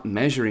start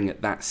measuring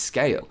at that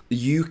scale,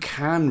 you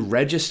can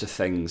register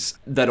things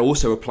that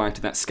also apply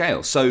to that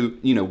scale. So,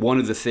 one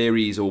of the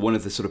theories or one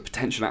of the sort of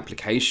potential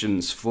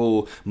applications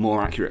for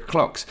more accurate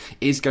clocks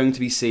is going to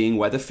be seeing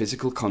whether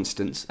physical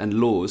constants and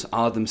laws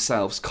are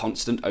themselves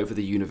constant over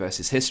the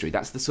universe's history.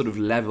 That's the sort of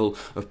level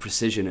of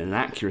precision and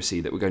accuracy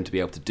that we're going to be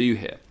able to do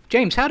here.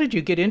 James, how did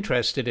you get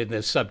interested in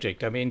this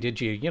subject? I mean, did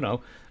you,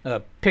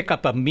 pick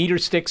up a meter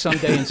stick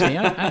someday and say,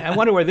 I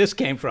wonder where this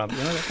came from, that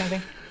kind of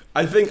thing?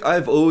 I think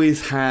I've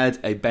always had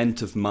a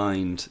bent of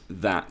mind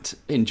that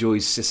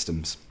enjoys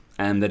systems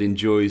and that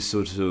enjoys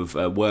sort of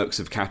works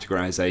of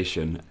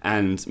categorization,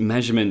 and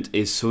measurement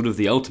is sort of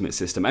the ultimate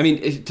system. I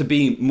mean, to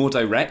be more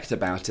direct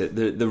about it,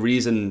 the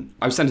reason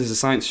I was sent as a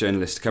science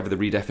journalist to cover the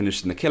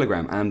redefinition of the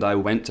kilogram, and I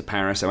went to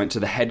Paris. I went to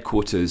the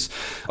headquarters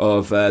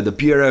of the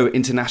Bureau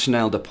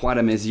International de Poids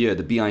de Mesure,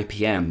 the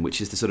BIPM,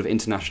 which is the sort of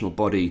international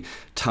body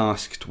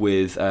tasked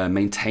with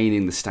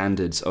maintaining the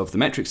standards of the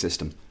metric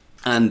system.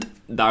 And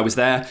I was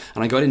there,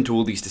 and I got into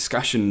all these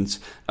discussions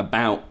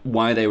about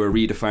why they were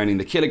redefining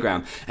the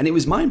kilogram, and it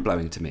was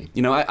mind-blowing to me.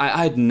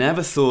 I had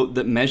never thought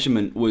that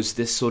measurement was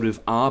this sort of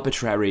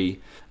arbitrary,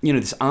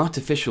 this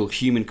artificial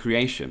human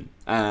creation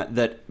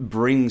that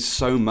brings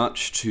so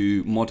much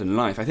to modern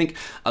life. I think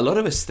a lot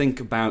of us think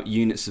about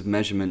units of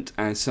measurement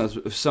as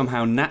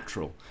somehow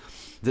natural.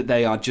 that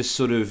they are just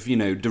sort of,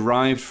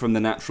 derived from the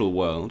natural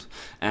world,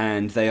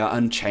 and they are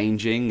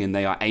unchanging and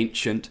they are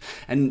ancient.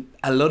 And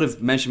a lot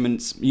of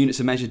units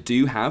of measure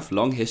do have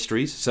long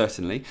histories,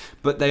 certainly,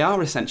 but they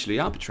are essentially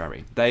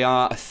arbitrary. They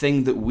are a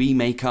thing that we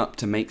make up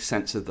to make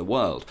sense of the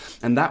world.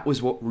 And that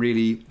was what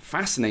really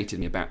fascinated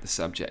me about the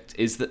subject,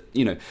 is that,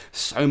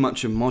 so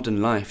much of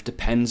modern life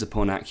depends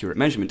upon accurate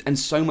measurement, and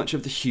so much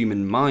of the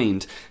human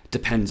mind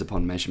depends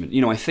upon measurement.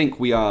 I think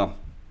we are...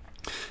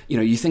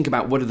 you think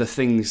about what are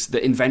the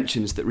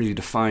inventions that really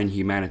define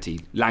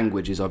humanity.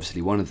 Language is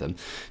obviously one of them.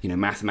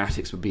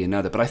 Mathematics would be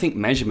another. But I think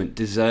measurement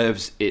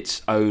deserves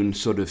its own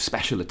sort of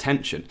special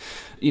attention.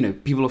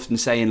 People often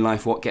say in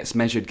life, what gets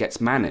measured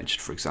gets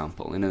managed, for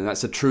example.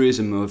 That's a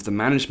truism of the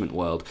management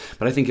world.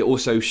 But I think it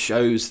also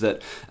shows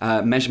that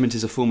measurement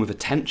is a form of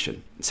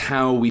attention. It's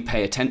how we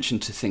pay attention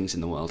to things in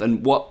the world.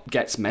 And what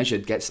gets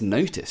measured gets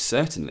noticed,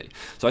 certainly.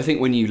 So I think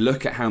when you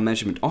look at how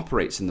measurement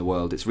operates in the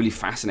world, it's really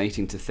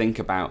fascinating to think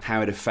about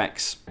how it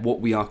affects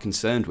what we are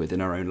concerned with in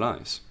our own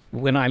lives.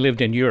 When I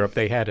lived in Europe,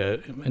 they had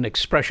an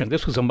expression.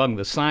 This was among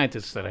the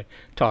scientists that I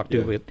talked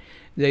to.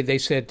 They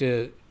said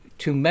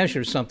to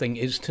measure something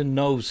is to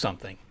know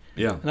something.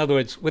 Yeah. In other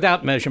words,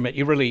 without measurement,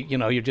 you really,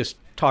 you're just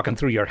talking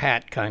through your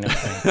hat kind of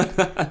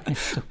thing.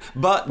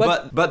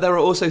 But there are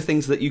also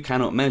things that you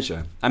cannot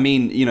measure. I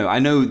mean, I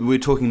know we're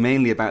talking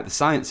mainly about the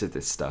science of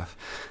this stuff,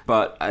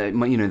 but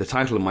the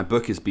title of my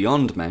book is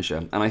Beyond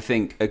Measure, and I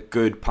think a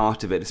good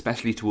part of it,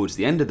 especially towards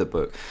the end of the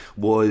book,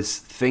 was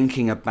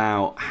thinking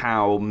about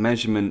how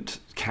measurement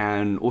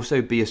can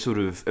also be a sort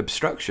of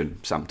obstruction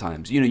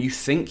sometimes. You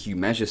think you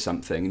measure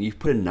something and you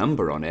put a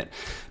number on it,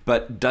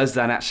 but does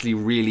that actually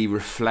really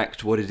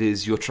reflect what it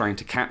is you're trying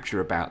to capture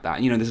about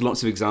that? There's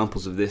lots of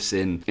examples of this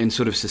in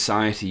sort of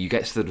society. You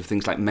get sort of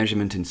things like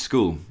measurement in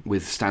school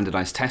with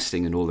standardized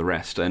testing and all the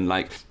rest. And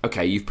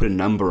okay, you've put a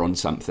number on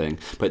something,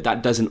 but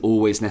that doesn't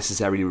always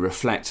necessarily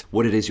reflect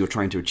what it is you're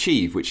trying to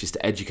achieve, which is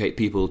to educate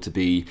people to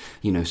be,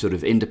 sort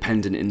of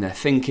independent in their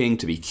thinking,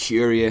 to be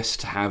curious,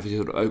 to have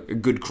sort of a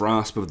good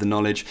grasp of the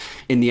knowledge.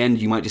 In the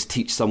end, you might just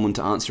teach someone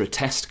to answer a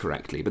test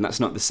correctly, but that's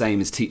not the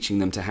same as teaching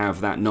them to have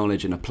that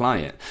knowledge and apply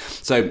it.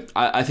 So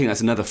I think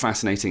that's another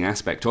fascinating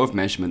aspect of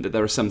measurement, that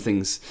there are some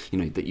things,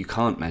 that you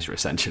can't measure,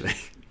 essentially.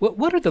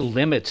 What are the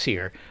limits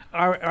here?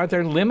 Are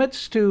there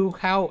limits to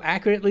how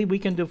accurately we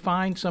can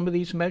define some of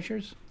these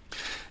measures?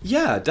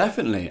 Yeah,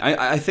 definitely.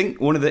 I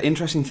think one of the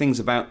interesting things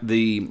about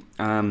the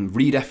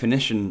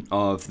redefinition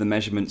of the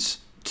measurements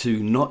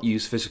to not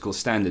use physical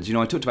standards.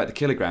 I talked about the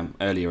kilogram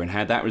earlier and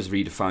how that was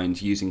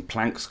redefined using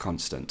Planck's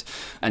constant.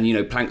 And,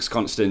 Planck's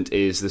constant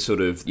is the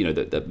sort of,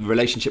 the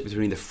relationship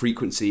between the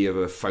frequency of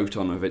a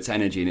photon of its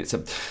energy, and it's a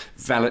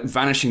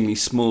vanishingly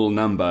small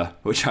number,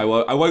 which I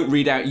won't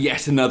read out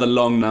yet another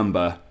long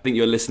number. I think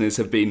your listeners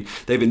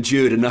they've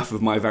endured enough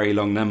of my very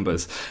long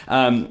numbers.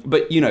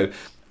 But,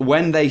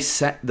 when they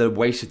set the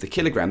weight of the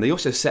kilogram, they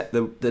also set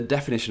the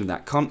definition of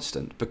that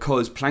constant,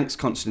 because Planck's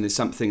constant is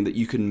something that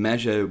you can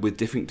measure with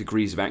different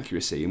degrees of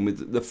accuracy. And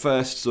with the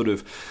first sort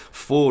of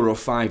 4 or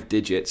 5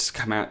 digits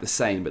come out the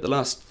same, but the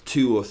last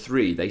 2 or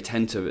 3, they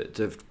tend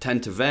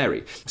to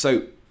vary.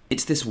 So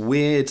it's this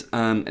weird,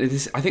 I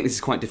think this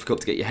is quite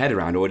difficult to get your head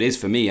around, or it is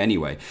for me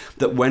anyway,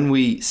 that when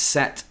we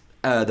set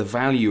the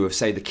value of,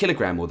 say, the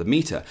kilogram or the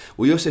meter,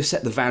 we also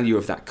set the value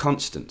of that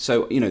constant.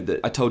 So,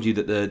 I told you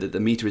that the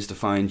meter is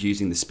defined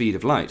using the speed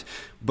of light.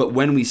 But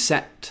when we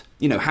set,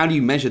 how do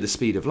you measure the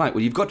speed of light?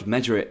 Well, you've got to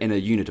measure it in a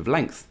unit of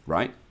length,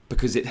 right?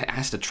 Because it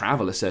has to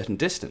travel a certain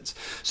distance.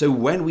 So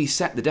when we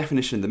set the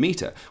definition of the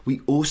meter,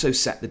 we also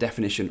set the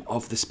definition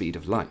of the speed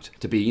of light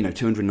to be,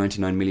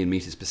 299 million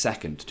meters per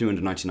second,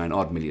 299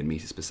 odd million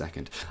meters per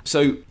second.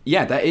 So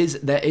yeah, there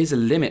is a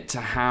limit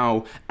to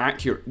how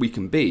accurate we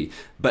can be.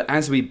 But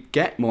as we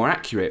get more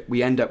accurate,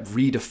 we end up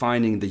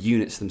redefining the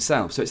units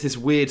themselves. So it's this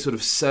weird sort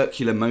of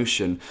circular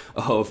motion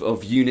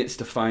of units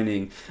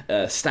defining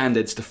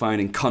standards,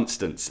 defining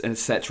constants,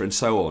 etc., and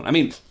so on. I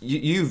mean,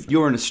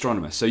 you're an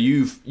astronomer, so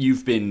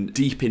you've been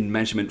deep in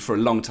measurement for a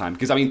long time.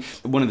 Because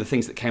one of the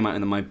things that came out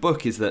in my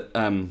book is that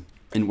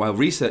and while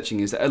researching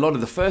is that a lot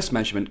of the first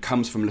measurement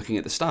comes from looking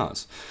at the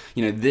stars.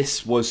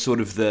 This was sort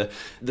of the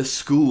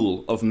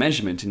school of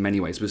measurement in many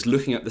ways, was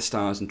looking at the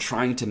stars and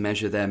trying to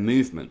measure their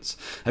movements.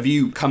 Have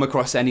you come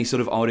across any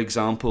sort of odd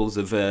examples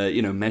of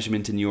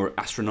measurement in your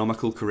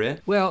astronomical career?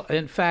 Well,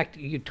 in fact,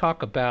 you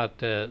talk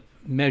about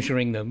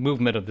measuring the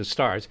movement of the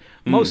stars.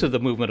 Most of the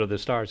movement of the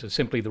stars is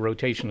simply the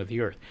rotation of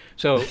the Earth.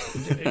 So,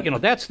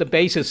 that's the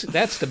basis.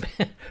 That's the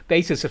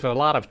basis of a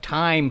lot of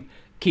time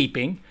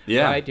keeping,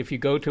 right? If you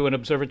go to an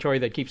observatory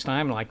that keeps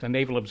time, like the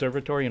Naval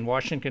Observatory in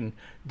Washington,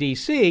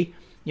 D.C.,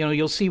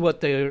 you'll see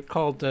what they're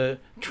called the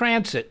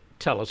transit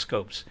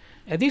telescopes.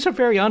 And these are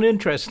very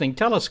uninteresting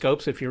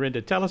telescopes if you're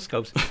into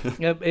telescopes.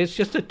 It's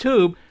just a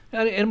tube.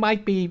 It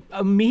might be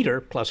a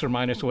meter, plus or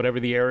minus whatever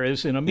the error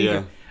is in a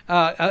meter.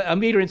 a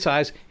meter in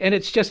size, and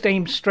it's just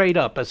aimed straight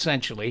up,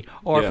 essentially,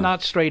 or if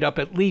not straight up,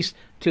 at least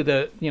to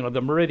the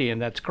the meridian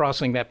that's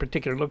crossing that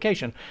particular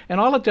location. And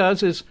all it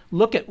does is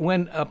look at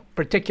when a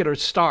particular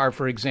star,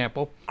 for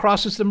example,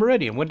 crosses the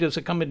meridian. When does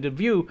it come into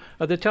view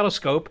of the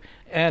telescope?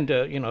 And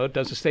it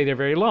doesn't stay there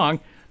very long.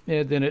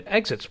 Then it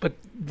exits. But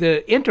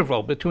the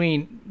interval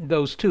between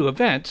those two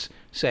events,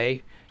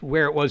 say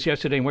where it was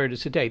yesterday and where it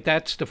is today,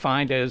 that's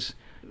defined as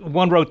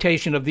one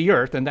rotation of the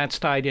Earth, and that's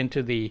tied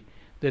into the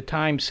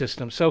time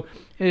system. So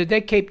they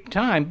keep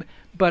time.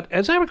 But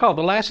as I recall,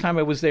 the last time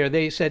I was there,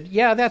 they said,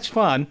 yeah, that's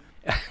fun.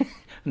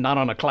 Not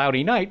on a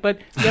cloudy night, but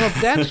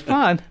that's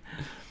fun.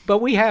 But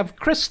we have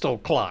crystal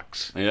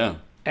clocks. Yeah.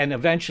 And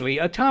eventually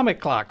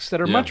atomic clocks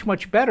that are much,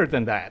 much better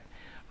than that,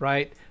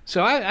 right?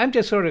 So I'm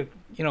just sort of,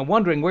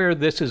 wondering where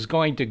this is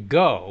going to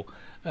go,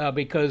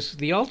 because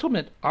the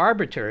ultimate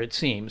arbiter, it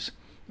seems,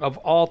 of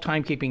all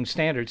timekeeping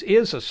standards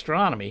is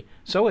astronomy,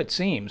 so it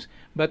seems.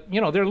 But,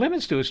 there are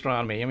limits to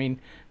astronomy. I mean,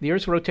 the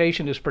Earth's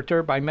rotation is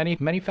perturbed by many,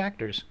 many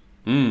factors.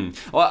 Well,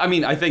 I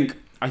mean, I think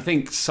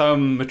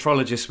some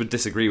metrologists would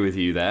disagree with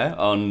you there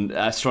on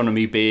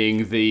astronomy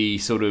being the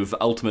sort of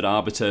ultimate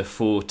arbiter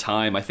for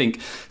time. I think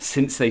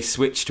since they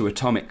switched to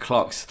atomic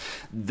clocks,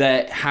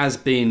 there has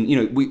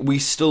been, we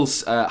still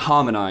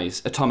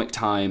harmonize atomic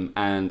time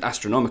and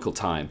astronomical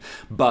time,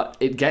 but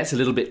it gets a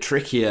little bit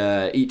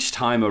trickier each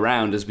time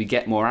around as we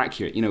get more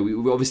accurate.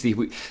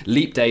 Obviously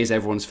leap days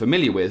everyone's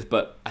familiar with,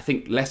 but I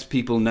think less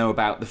people know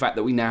about the fact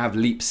that we now have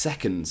leap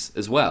seconds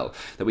as well,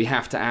 that we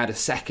have to add a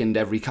second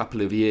every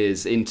couple of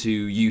years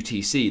into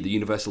UTC, the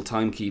Universal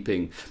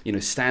Timekeeping,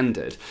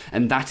 standard,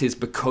 and that is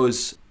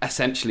because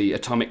essentially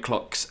atomic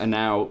clocks are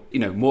now,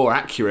 more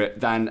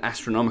accurate than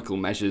astronomical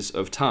measures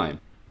of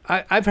time.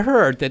 I've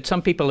heard that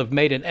some people have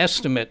made an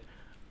estimate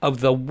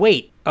of the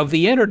weight of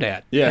the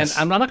internet. Yes.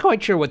 And I'm not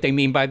quite sure what they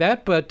mean by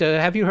that, but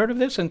have you heard of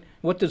this, and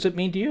what does it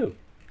mean to you?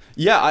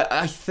 Yeah,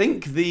 I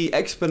think the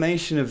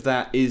explanation of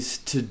that is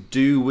to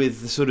do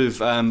with the sort of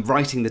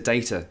writing the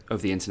data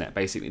of the internet,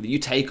 basically. That you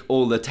take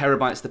all the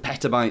terabytes, the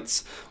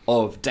petabytes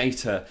of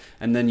data,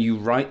 and then you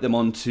write them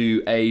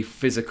onto a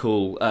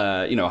physical,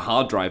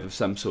 hard drive of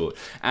some sort.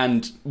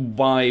 And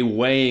by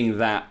weighing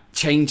that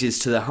changes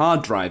to the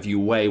hard drive, you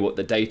weigh what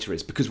the data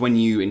is, because when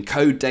you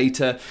encode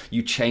data,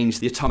 you change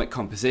the atomic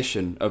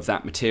composition of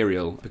that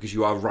material because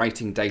you are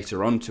writing data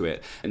onto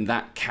it, and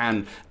that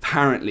can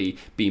apparently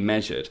be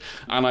measured.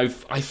 And I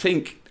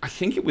think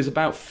it was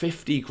about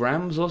 50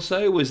 grams or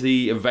so was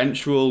the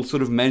eventual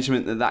sort of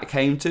measurement that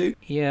came to.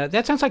 Yeah,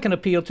 that sounds like an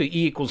appeal to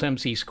E equals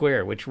mc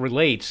squared, which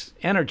relates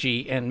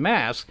energy and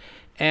mass.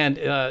 And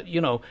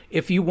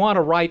if you want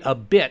to write a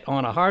bit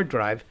on a hard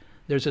drive,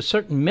 there's a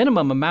certain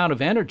minimum amount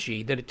of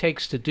energy that it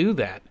takes to do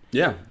that.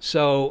 Yeah.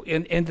 So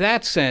in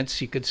that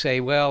sense, you could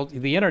say, well,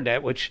 the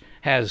internet, which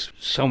has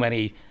so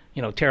many,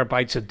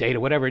 terabytes of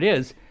data, whatever it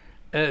is,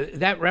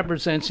 that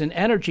represents an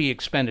energy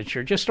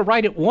expenditure just to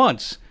write it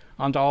once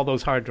onto all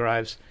those hard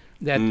drives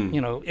that,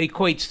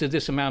 equates to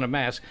this amount of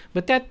mass.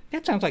 But that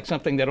sounds like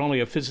something that only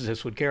a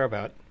physicist would care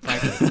about,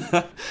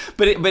 frankly.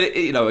 But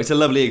it's a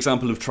lovely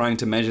example of trying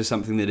to measure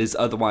something that is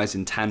otherwise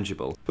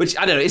intangible, which,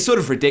 I don't know, it's sort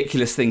of a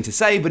ridiculous thing to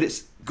say, but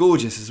it's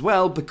gorgeous as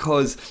well,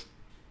 because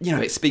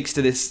it speaks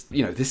to this,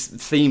 this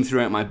theme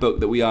throughout my book,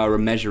 that we are a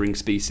measuring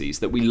species,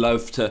 that we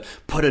love to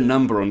put a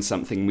number on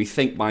something. We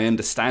think by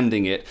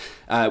understanding it,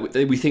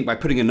 we think by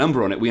putting a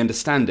number on it, we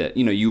understand it.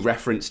 You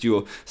referenced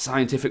your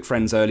scientific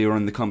friends earlier on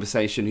in the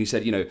conversation who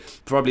said,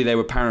 probably they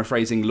were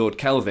paraphrasing Lord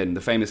Kelvin,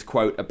 the famous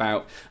quote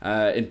about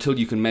until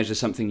you can measure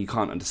something, you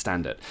can't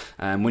understand it.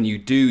 When you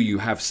do, you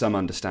have some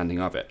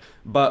understanding of it.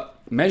 But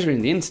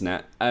measuring the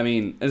internet, I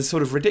mean, it's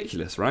sort of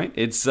ridiculous, right?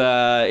 It's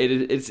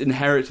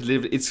inherently,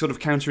 it's sort of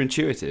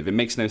counterintuitive. It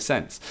makes no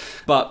sense.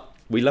 But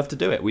we love to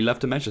do it. We love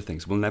to measure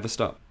things. We'll never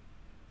stop.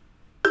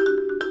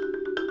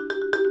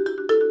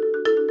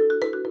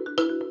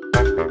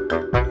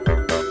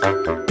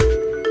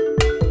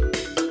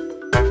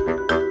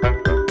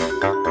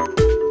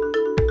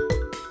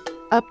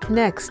 Up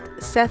next,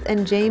 Seth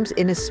and James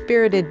in a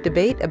spirited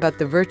debate about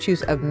the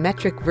virtues of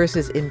metric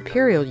versus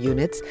imperial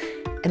units,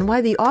 and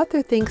why the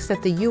author thinks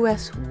that the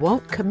U.S.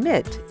 won't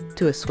commit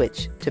to a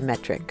switch to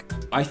metric.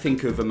 I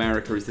think of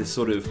America as this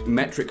sort of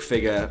metric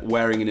figure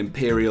wearing an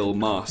imperial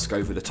mask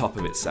over the top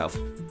of itself.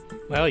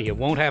 Well, you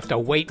won't have to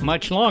wait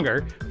much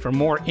longer for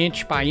more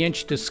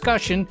inch-by-inch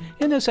discussion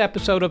in this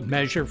episode of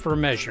Measure for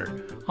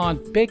Measure on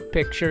Big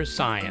Picture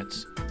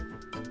Science.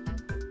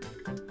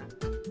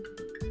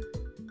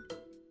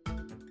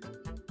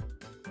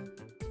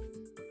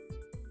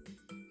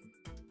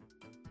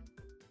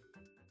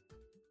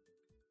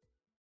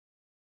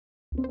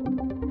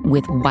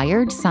 With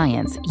Wired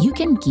Science, you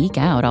can geek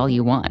out all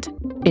you want.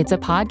 It's a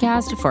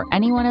podcast for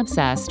anyone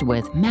obsessed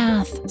with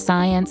math,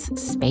 science,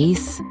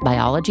 space,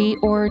 biology,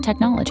 or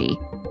technology.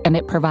 And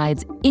it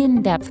provides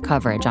in-depth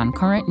coverage on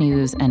current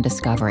news and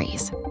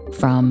discoveries.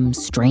 From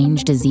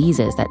strange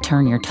diseases that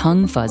turn your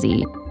tongue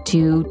fuzzy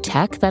to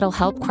tech that'll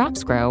help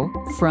crops grow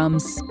from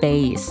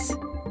space.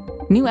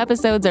 New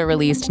episodes are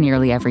released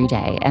nearly every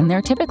day, and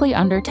they're typically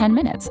under 10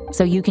 minutes,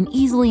 so you can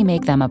easily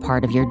make them a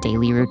part of your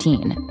daily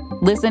routine.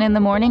 Listen in the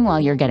morning while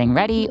you're getting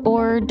ready,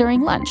 or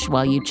during lunch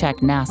while you check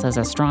NASA's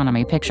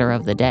astronomy picture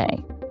of the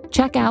day.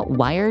 Check out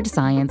Wired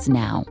Science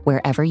now,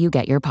 wherever you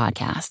get your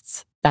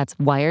podcasts. That's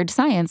Wired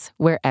Science,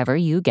 wherever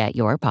you get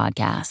your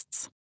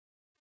podcasts.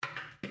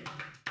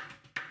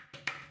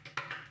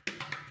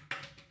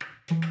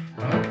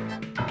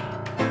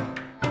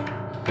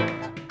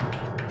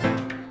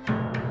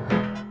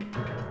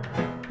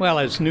 Well,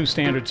 as new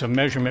standards of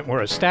measurement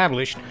were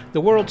established,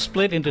 the world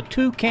split into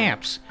two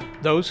camps: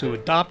 those who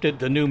adopted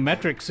the new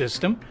metric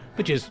system,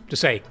 which is to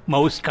say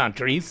most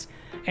countries,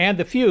 and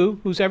the few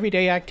whose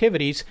everyday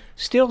activities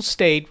still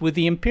stayed with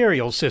the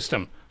imperial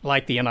system,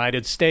 like the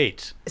United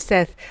States.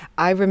 Seth,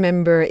 I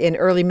remember in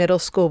early middle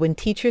school when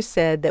teachers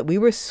said that we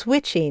were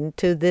switching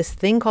to this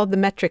thing called the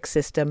metric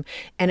system,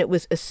 and it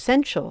was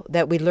essential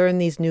that we learn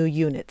these new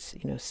units,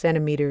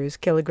 centimeters,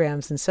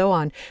 kilograms, and so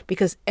on,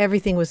 because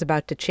everything was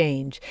about to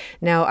change.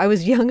 Now, I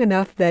was young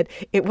enough that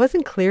it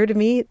wasn't clear to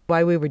me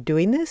why we were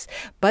doing this,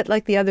 but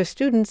like the other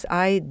students,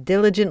 I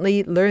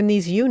diligently learned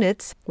these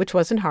units, which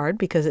wasn't hard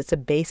because it's a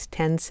base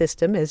 10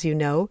 system, as you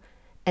know,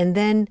 and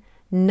then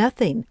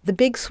nothing. The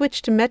big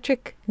switch to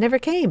metric never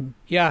came.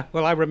 Yeah,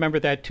 well, I remember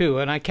that too.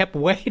 And I kept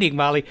waiting,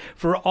 Molly,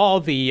 for all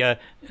the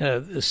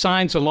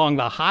signs along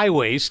the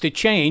highways to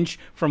change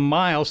from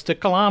miles to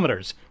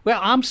kilometers.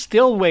 Well, I'm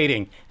still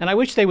waiting. And I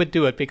wish they would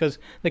do it because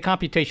the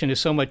computation is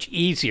so much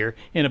easier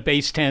in a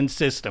base 10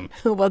 system.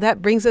 Well,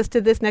 that brings us to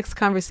this next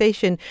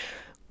conversation,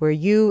 where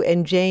you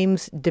and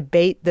James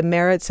debate the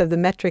merits of the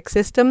metric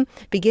system,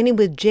 beginning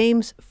with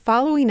James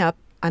following up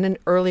on an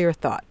earlier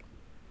thought.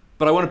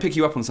 But I want to pick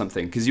you up on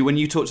something, because when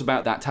you talked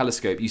about that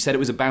telescope, you said it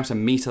was about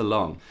 1 meter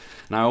long.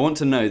 Now, I want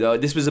to know, though,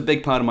 this was a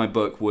big part of my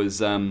book,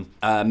 was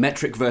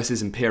metric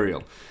versus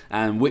imperial,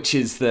 and which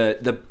is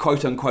the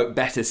quote-unquote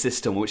better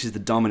system, which is the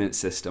dominant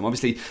system.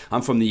 Obviously,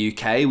 I'm from the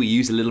UK. We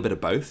use a little bit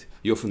of both.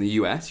 You're from the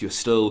US. You're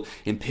still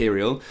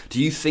imperial.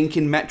 Do you think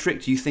in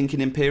metric? Do you think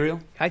in imperial?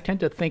 I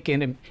tend to think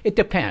in... It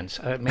depends.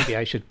 Maybe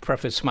I should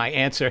preface my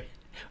answer.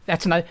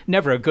 That's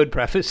never a good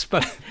preface,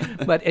 but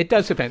it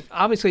does depend.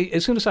 Obviously,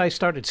 as soon as I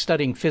started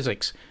studying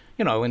physics,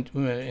 in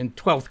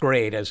 12th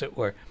grade, as it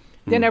were,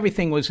 then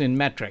everything was in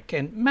metric.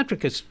 And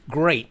metric is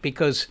great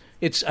because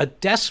it's a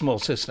decimal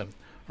system,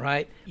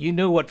 right? You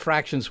knew what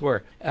fractions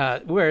were.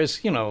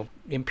 Whereas,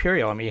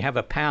 imperial, you have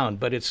a pound,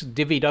 but it's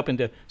divvied up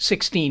into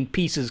 16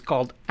 pieces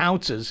called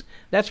ounces.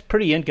 That's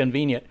pretty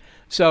inconvenient.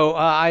 So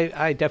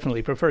I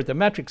definitely prefer the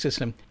metric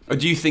system. Or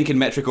do you think in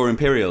metric or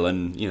imperial?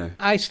 And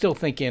I still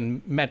think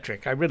in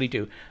metric. I really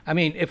do. I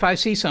mean, if I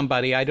see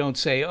somebody, I don't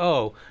say,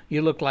 "Oh,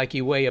 you look like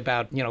you weigh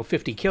about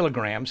 50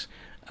 kilograms."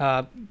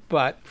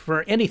 But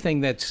for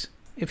anything that's,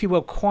 if you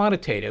will,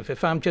 quantitative,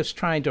 if I'm just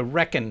trying to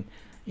reckon,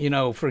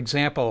 for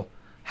example,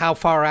 how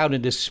far out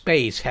into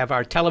space have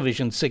our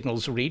television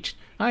signals reached,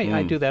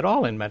 I do that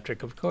all in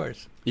metric, of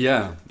course.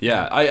 Yeah.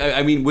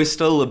 I mean, we're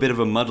still a bit of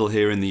a muddle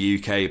here in the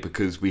UK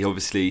because we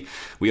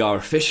are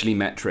officially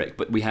metric,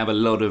 but we have a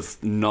lot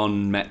of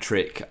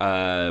non-metric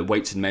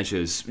weights and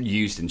measures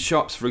used in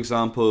shops, for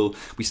example.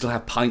 We still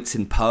have pints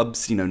in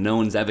pubs. No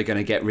one's ever going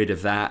to get rid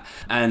of that.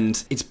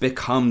 And it's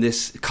become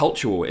this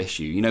cultural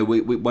issue.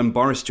 When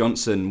Boris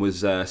Johnson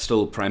was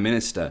still Prime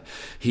Minister,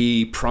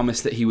 he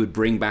promised that he would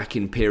bring back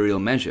imperial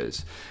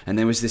measures. And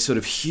there was this sort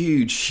of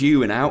huge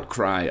hue and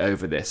outcry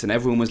over this. And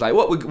everyone was like,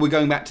 what, we're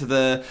going back to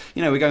the,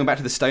 we're going back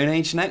to the Stone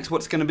Age next?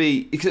 What's going to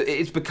be...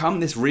 It's become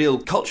this real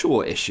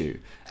cultural issue.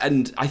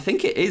 And I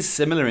think it is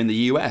similar in the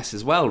US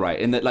as well, right?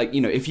 In that,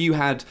 if you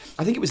had...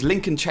 I think it was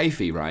Lincoln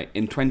Chafee, right?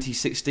 In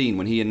 2016,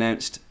 when he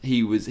announced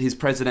his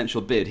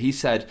presidential bid, he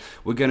said,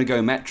 we're going to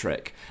go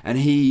metric. And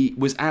he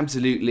was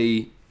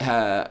absolutely...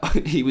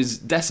 he was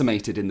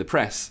decimated in the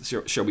press,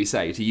 shall we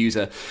say, to use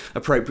a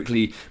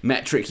appropriately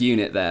metric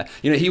unit there.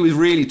 He was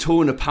really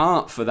torn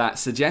apart for that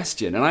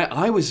suggestion, and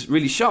I was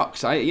really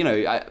shocked.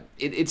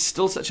 It's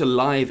still such a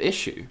live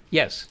issue.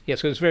 Yes,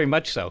 it was very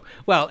much so.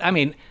 Well, I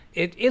mean,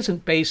 it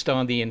isn't based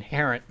on the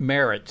inherent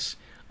merits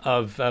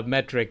of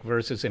metric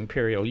versus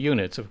imperial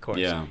units, of course.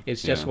 Yeah,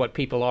 it's just what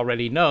people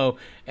already know,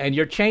 and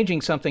you're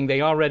changing something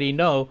they already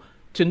know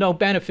to no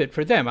benefit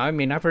for them. I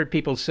mean, I've heard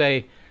people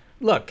say,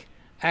 look,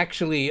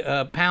 actually,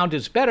 a pound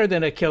is better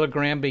than a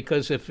kilogram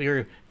because if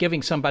you're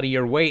giving somebody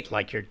your weight,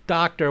 like your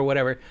doctor or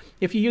whatever,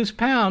 if you use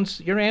pounds,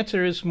 your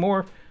answer is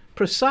more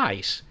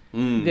precise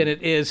than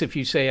it is if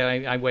you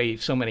say, I weigh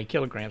so many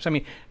kilograms. I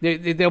mean,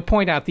 they'll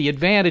point out the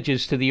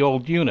advantages to the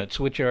old units,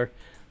 which are,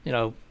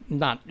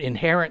 not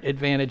inherent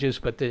advantages,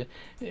 but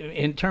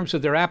in terms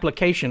of their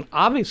application,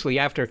 obviously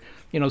after,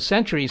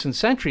 centuries and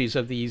centuries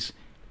of these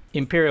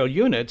imperial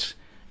units,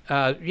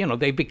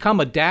 they become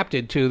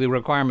adapted to the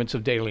requirements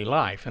of daily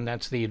life, and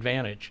that's the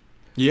advantage.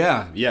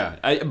 Yeah.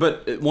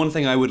 But one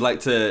thing I would like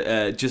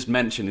to just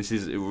mention, this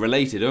is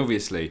related,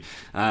 obviously.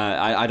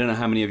 I don't know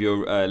how many of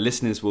your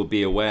listeners will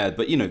be aware,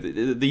 but,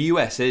 the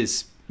US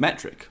is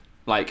metric.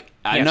 Like,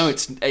 I know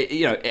it's,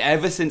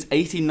 ever since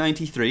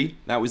 1893,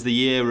 that was the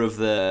year of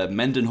the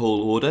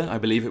Mendenhall Order, I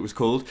believe it was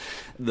called,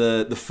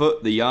 the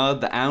foot, the yard,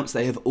 the ounce,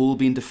 they have all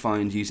been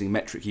defined using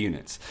metric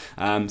units.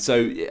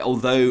 So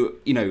although,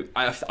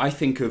 I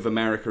think of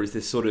America as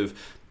this sort of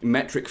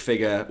metric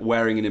figure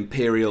wearing an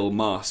imperial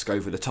mask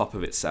over the top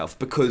of itself,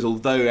 because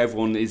although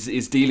everyone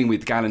is dealing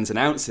with gallons and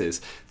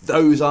ounces,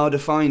 those are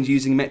defined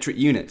using metric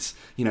units.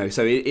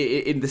 So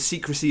in the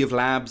secrecy of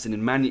labs and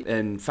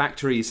in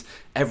factories,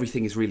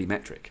 everything is really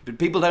metric. But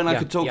people don't like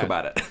to talk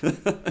about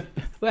it.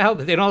 Well,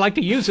 they don't like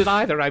to use it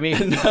either. I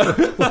mean,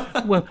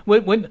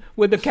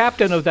 when the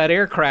captain of that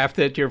aircraft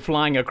that you're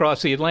flying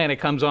across the Atlantic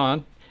comes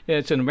on,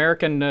 it's an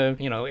American,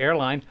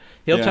 airline,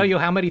 he'll tell you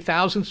how many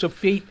thousands of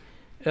feet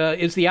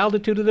is the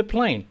altitude of the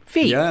plane.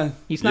 Feet. Yeah.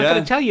 He's not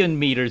going to tell you in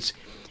meters.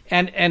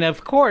 And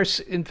of course,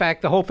 in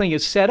fact, the whole thing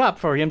is set up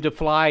for him to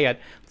fly at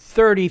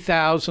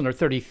 30,000 or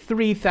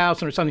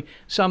 33,000 or something.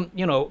 Some,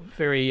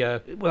 very,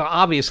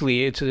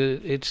 obviously it's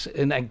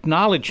an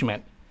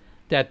acknowledgement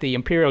that the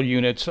imperial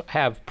units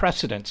have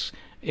precedence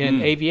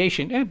in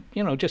aviation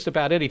and, just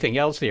about anything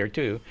else there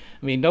too.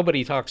 I mean,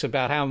 nobody talks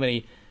about how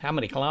many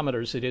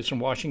kilometers it is from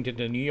Washington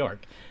to New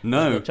York.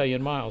 No. They'll tell you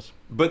in miles.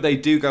 But they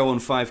do go on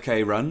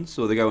 5K runs,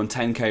 or they go on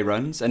 10K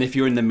runs. And if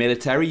you're in the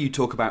military, you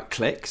talk about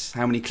clicks.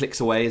 How many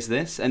clicks away is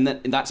this? And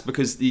that's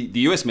because the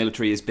US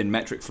military has been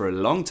metric for a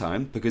long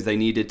time, because they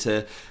needed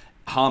to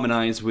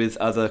harmonize with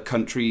other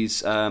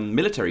countries'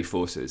 military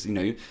forces.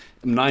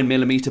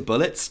 9mm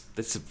bullets,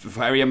 that's a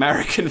very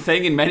American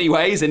thing in many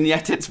ways, and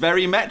yet it's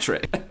very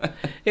metric.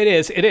 It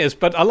is.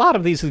 But a lot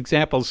of these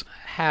examples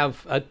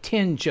have a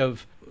tinge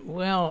of,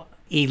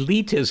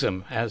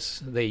 elitism,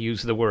 as they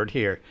use the word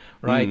here,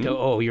 right? Mm-hmm.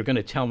 Oh, you're going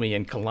to tell me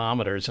in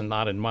kilometers and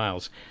not in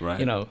miles.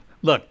 Right.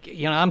 Look,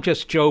 I'm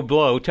just Joe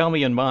Blow. Tell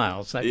me in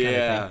miles. That kind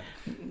of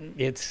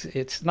thing.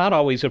 It's not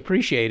always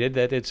appreciated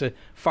that it's a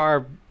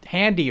far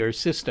handier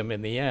system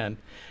in the end.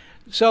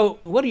 So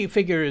what do you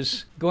figure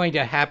is going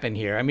to happen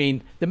here? I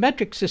mean, the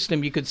metric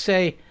system, you could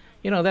say,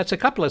 that's a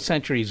couple of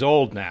centuries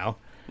old now.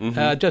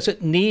 Mm-hmm. Does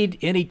it need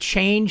any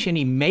change,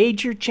 any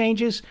major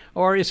changes,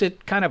 or is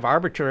it kind of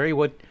arbitrary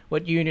what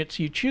units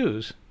you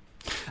choose?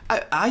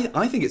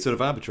 I think it's sort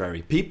of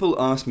arbitrary.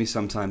 People ask me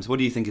sometimes, what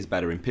do you think is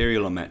better,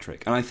 imperial or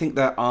metric? And I think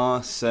there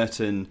are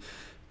certain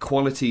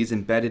qualities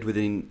embedded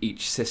within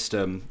each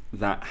system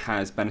that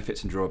has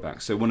benefits and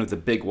drawbacks. So one of the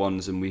big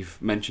ones, and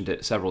we've mentioned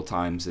it several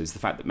times, is the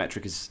fact that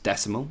metric is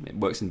decimal. It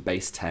works in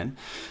base 10,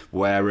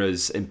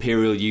 whereas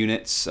imperial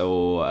units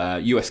or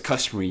US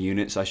customary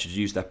units, I should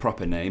use their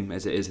proper name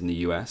as it is in the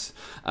US,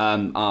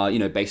 are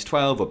base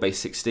 12 or base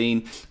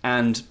 16,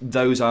 and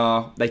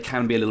they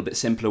can be a little bit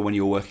simpler when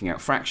you're working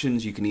out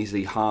fractions. You can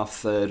easily half,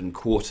 third, and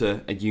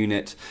quarter a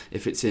unit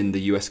if it's in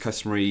the US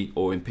customary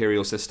or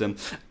imperial system.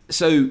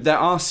 So there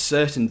are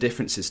certain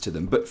differences to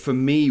them, but for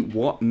me,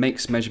 what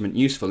makes measurement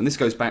useful, and this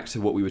goes back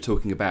to what we were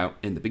talking about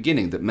in the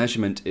beginning, that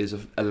measurement is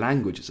a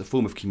language, it's a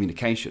form of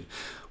communication.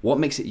 What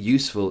makes it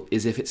useful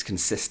is if it's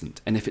consistent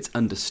and if it's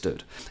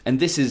understood. And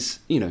this is,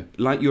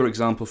 like your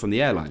example from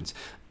the airlines.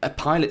 A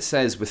pilot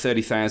says we're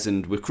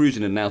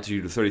cruising at an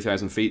altitude of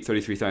 30,000 feet,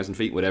 33,000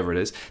 feet, whatever it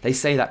is. They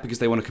say that because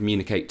they want to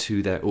communicate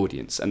to their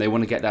audience and they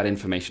want to get that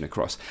information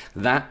across.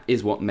 That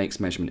is what makes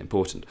measurement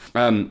important.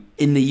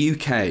 In the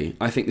UK,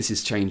 I think this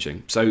is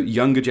changing. So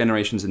younger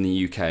generations in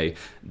the UK,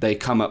 they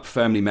come up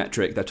firmly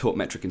metric. They're taught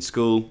metric in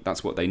school.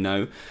 That's what they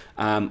know.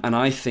 And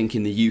I think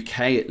in the UK,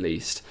 at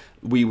least,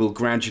 we will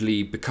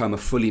gradually become a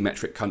fully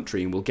metric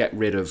country, and we'll get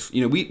rid of,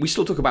 we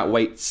still talk about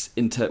weight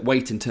in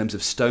terms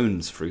of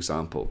stones, for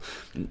example,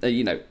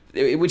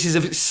 which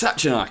is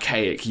such an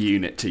archaic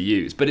unit to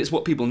use, but it's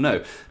what people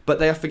know. But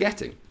they are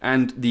forgetting,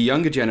 and the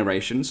younger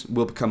generations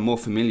will become more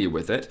familiar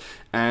with it,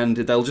 and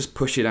they'll just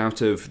push it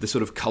out of the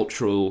sort of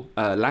cultural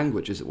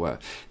language, as it were.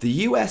 The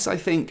US, I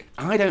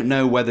don't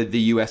know whether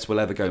the US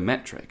will ever go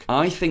metric.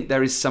 I think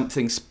there is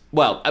something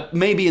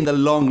maybe in the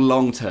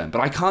long term, but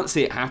I can't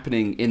see it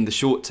happening in the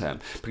short term,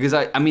 because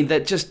they're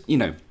just,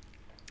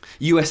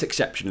 US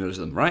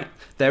exceptionalism, right?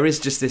 There is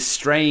just this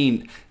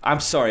strain. I'm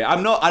sorry, I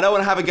don't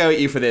want to have a go at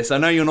you for this. I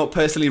know you're not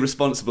personally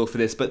responsible for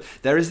this, but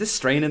there is this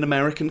strain in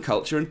American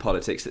culture and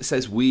politics that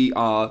says we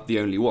are the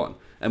only one,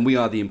 and we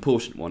are the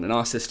important one, and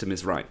our system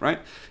is right?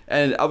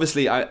 And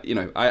obviously,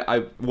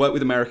 I work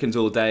with Americans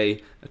all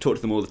day. I talk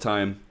to them all the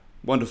time.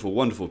 Wonderful,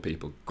 wonderful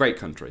people, great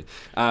country.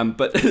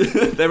 But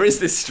there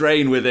is this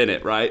strain within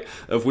it, right?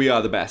 Of we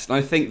are the best, and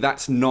I think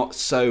that's not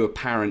so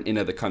apparent in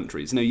other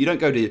countries. You don't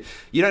go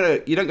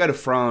to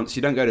France,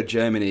 you don't go to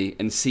Germany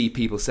and see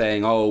people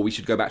saying, "Oh, we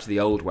should go back to the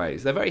old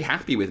ways." They're very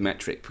happy with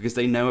metric because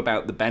they know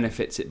about the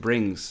benefits it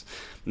brings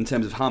in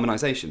terms of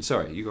harmonization.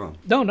 Sorry, you go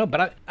on. No,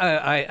 but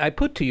I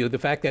put to you the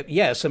fact that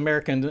yes,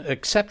 American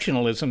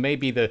exceptionalism may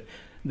be the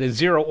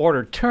zero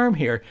order term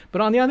here,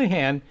 but on the other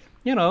hand,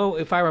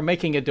 if I were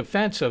making a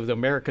defense of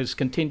America's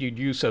continued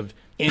use of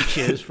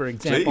inches, for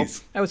example,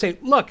 I would say,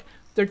 look,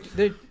 there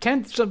are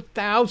tens of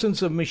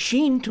thousands of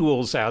machine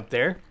tools out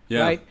there,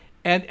 right?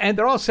 And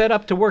they're all set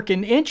up to work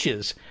in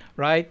inches.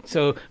 right?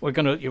 So we're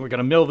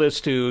gonna mill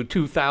this to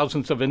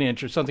 2/1000ths of an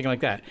inch or something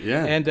like that.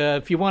 Yeah. And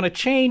if you want to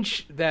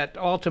change that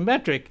all to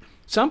metric,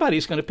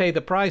 somebody's going to pay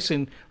the price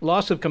in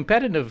loss of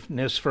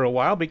competitiveness for a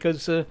while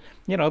because,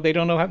 they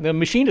don't know how, the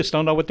machinists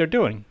don't know what they're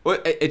doing. Well,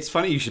 it's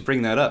funny you should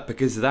bring that up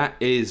because that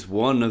is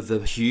one of the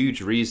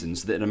huge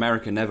reasons that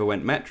America never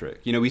went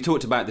metric. We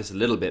talked about this a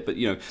little bit, but,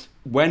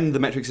 when the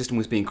metric system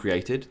was being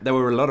created, there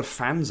were a lot of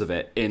fans of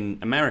it in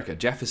America.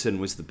 Jefferson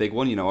was the big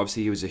one.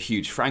 Obviously he was a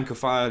huge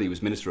Francophile. He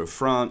was Minister of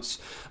France,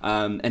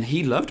 and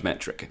he loved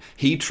metric.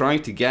 He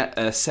tried to get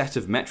a set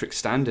of metric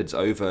standards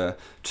over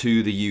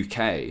to the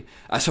UK.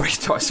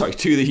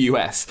 To the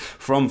US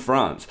from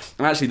France.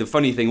 And actually, the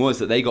funny thing was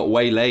that they got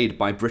waylaid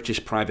by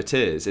British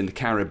privateers in the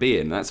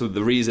Caribbean. That's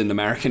the reason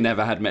America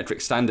never had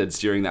metric standards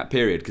during that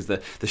period, because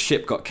the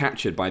ship got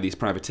captured by these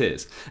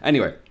privateers.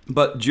 Anyway.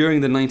 But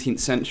during the 19th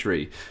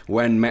century,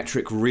 when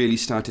metric really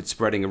started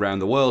spreading around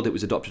the world, it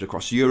was adopted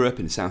across Europe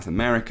and South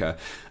America.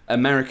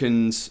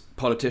 Americans,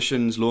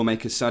 politicians,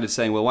 lawmakers started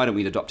saying, well, why don't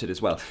we adopt it as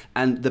well?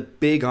 And the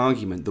big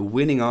argument, the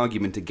winning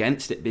argument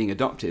against it being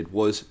adopted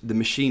was the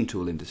machine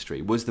tool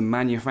industry, was the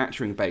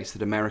manufacturing base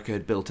that America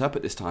had built up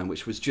at this time,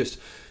 which was just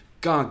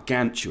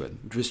gargantuan,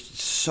 just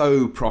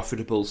so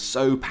profitable,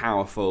 so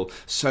powerful,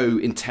 so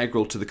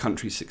integral to the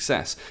country's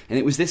success. And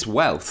it was this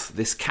wealth,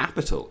 this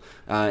capital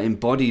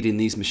embodied in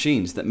these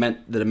machines that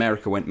meant that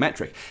America went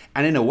metric.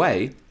 And in a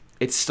way,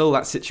 it's still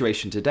that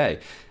situation today.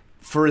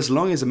 For as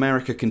long as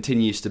America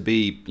continues to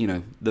be,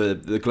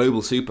 the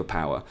global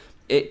superpower,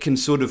 it can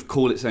sort of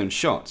call its own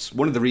shots.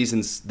 One of the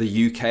reasons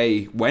the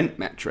UK went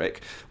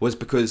metric was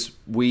because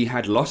we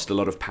had lost a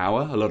lot of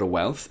power, a lot of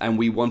wealth, and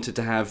we wanted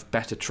to have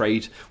better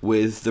trade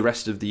with the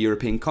rest of the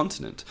European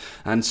continent.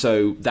 And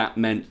so that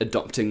meant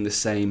adopting the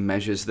same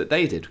measures that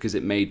they did, because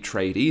it made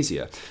trade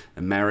easier.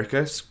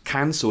 America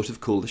can sort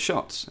of call the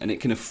shots, and it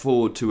can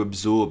afford to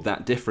absorb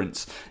that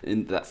difference,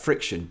 in that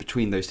friction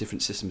between those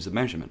different systems of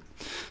measurement.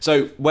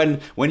 So when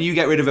you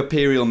get rid of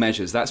imperial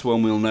measures, that's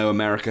when we'll know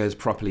America has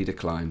properly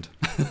declined.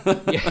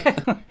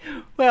 Yeah.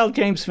 Well,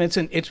 James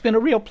Vincent, it's been a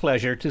real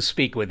pleasure to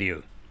speak with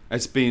you.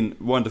 It's been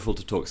wonderful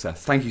to talk, Seth.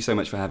 Thank you so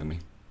much for having me.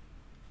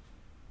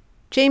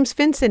 James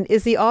Vincent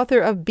is the author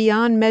of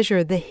Beyond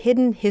Measure, The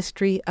Hidden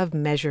History of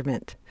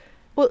Measurement.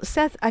 Well,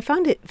 Seth, I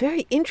found it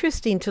very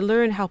interesting to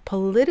learn how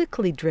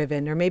politically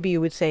driven, or maybe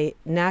you would say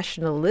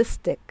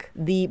nationalistic,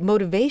 the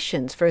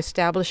motivations for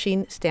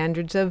establishing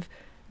standards of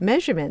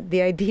measurement.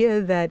 The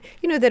idea that,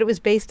 that it was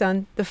based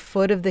on the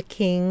foot of the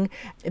king,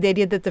 the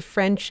idea that the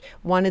French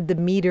wanted the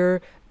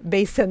meter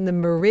based on the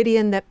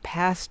meridian that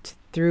passed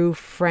through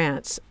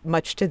France,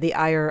 much to the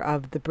ire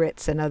of the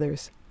Brits and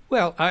others.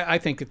 Well, I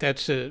think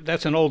that's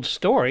an old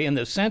story in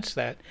the sense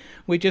that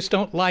we just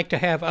don't like to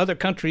have other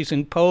countries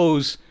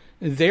impose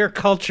their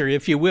culture,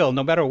 if you will,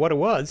 no matter what it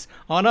was,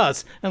 on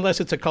us,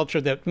 unless it's a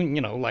culture that,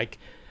 like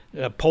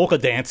polka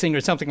dancing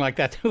or something like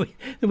that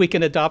we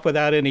can adopt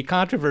without any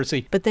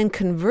controversy. But then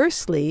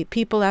conversely,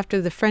 people after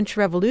the French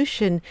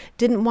Revolution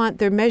didn't want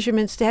their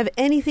measurements to have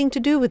anything to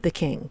do with the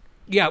king.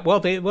 Yeah, well,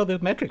 the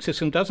metric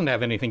system doesn't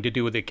have anything to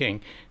do with the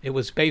king. It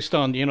was based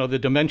on, the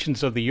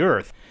dimensions of the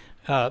earth.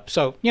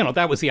 So,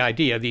 that was the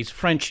idea. These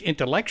French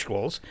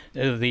intellectuals,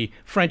 the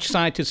French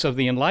scientists of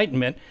the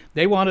Enlightenment,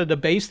 they wanted to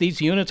base these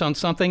units on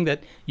something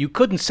that you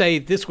couldn't say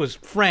this was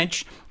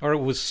French or it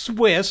was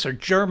Swiss or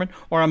German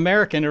or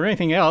American or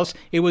anything else.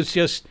 It was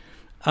just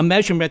a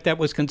measurement that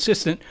was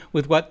consistent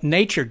with what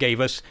nature gave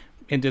us,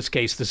 in this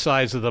case, the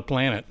size of the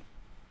planet.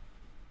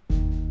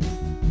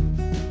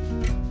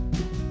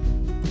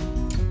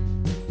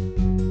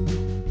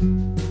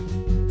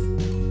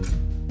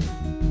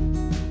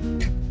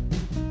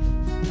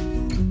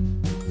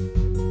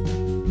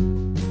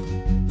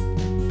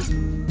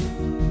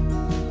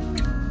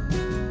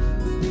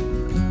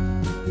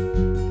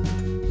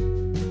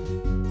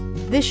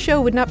 This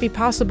show would not be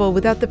possible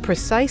without the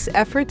precise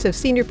efforts of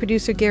senior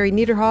producer Gary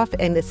Niederhoff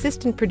and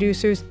assistant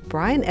producers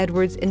Brian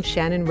Edwards and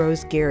Shannon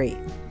Rose Gary.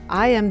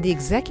 I am the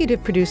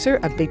executive producer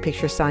of Big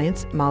Picture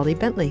Science, Molly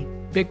Bentley.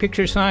 Big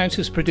Picture Science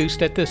is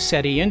produced at the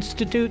SETI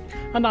Institute,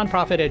 a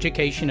nonprofit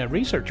education and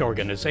research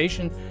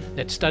organization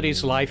that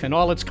studies life in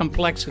all its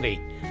complexity.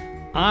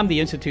 I'm the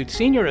Institute's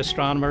senior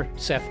astronomer,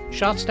 Seth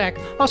Shostak.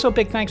 Also,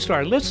 big thanks to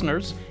our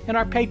listeners and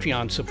our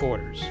Patreon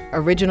supporters.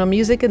 Original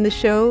music in the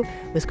show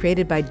was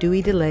created by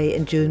Dewey DeLay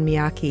and June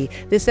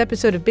Miyake. This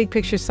episode of Big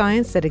Picture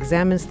Science that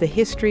examines the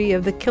history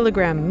of the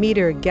kilogram,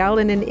 meter,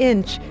 gallon, and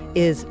inch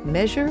is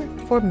Measure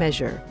for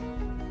Measure.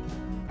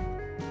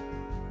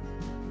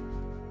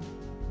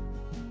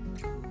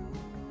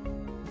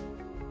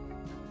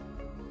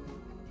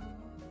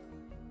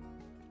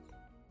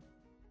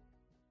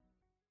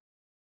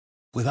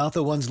 Without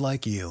the ones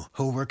like you,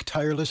 who work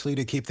tirelessly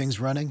to keep things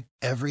running,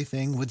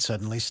 everything would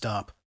suddenly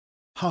stop.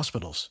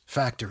 Hospitals,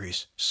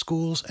 factories,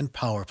 schools, and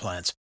power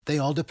plants, they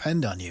all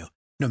depend on you.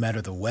 No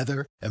matter the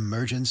weather,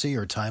 emergency,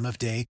 or time of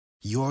day,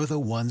 you're the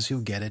ones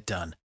who get it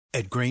done.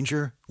 At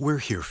Grainger, we're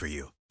here for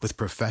you with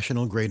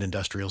professional-grade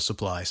industrial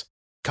supplies.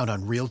 Count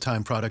on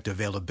real-time product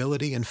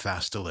availability and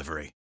fast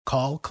delivery.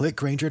 Call, click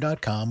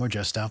Grainger.com, or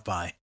just stop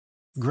by.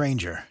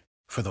 Grainger,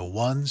 for the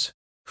ones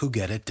who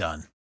get it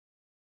done.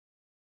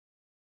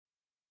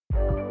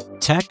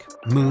 Tech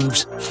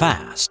moves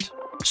fast,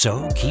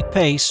 so keep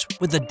pace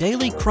with the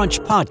Daily Crunch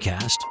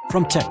podcast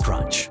from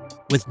TechCrunch.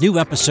 With new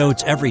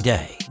episodes every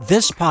day,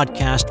 this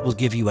podcast will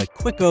give you a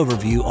quick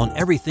overview on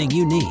everything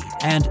you need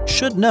and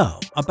should know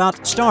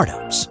about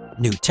startups,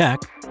 new tech,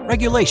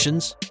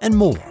 regulations, and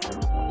more.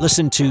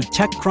 Listen to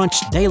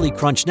TechCrunch Daily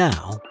Crunch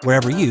now,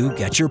 wherever you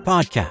get your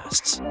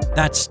podcasts.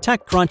 That's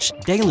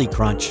TechCrunch Daily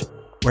Crunch,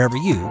 wherever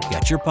you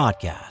get your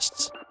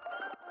podcasts.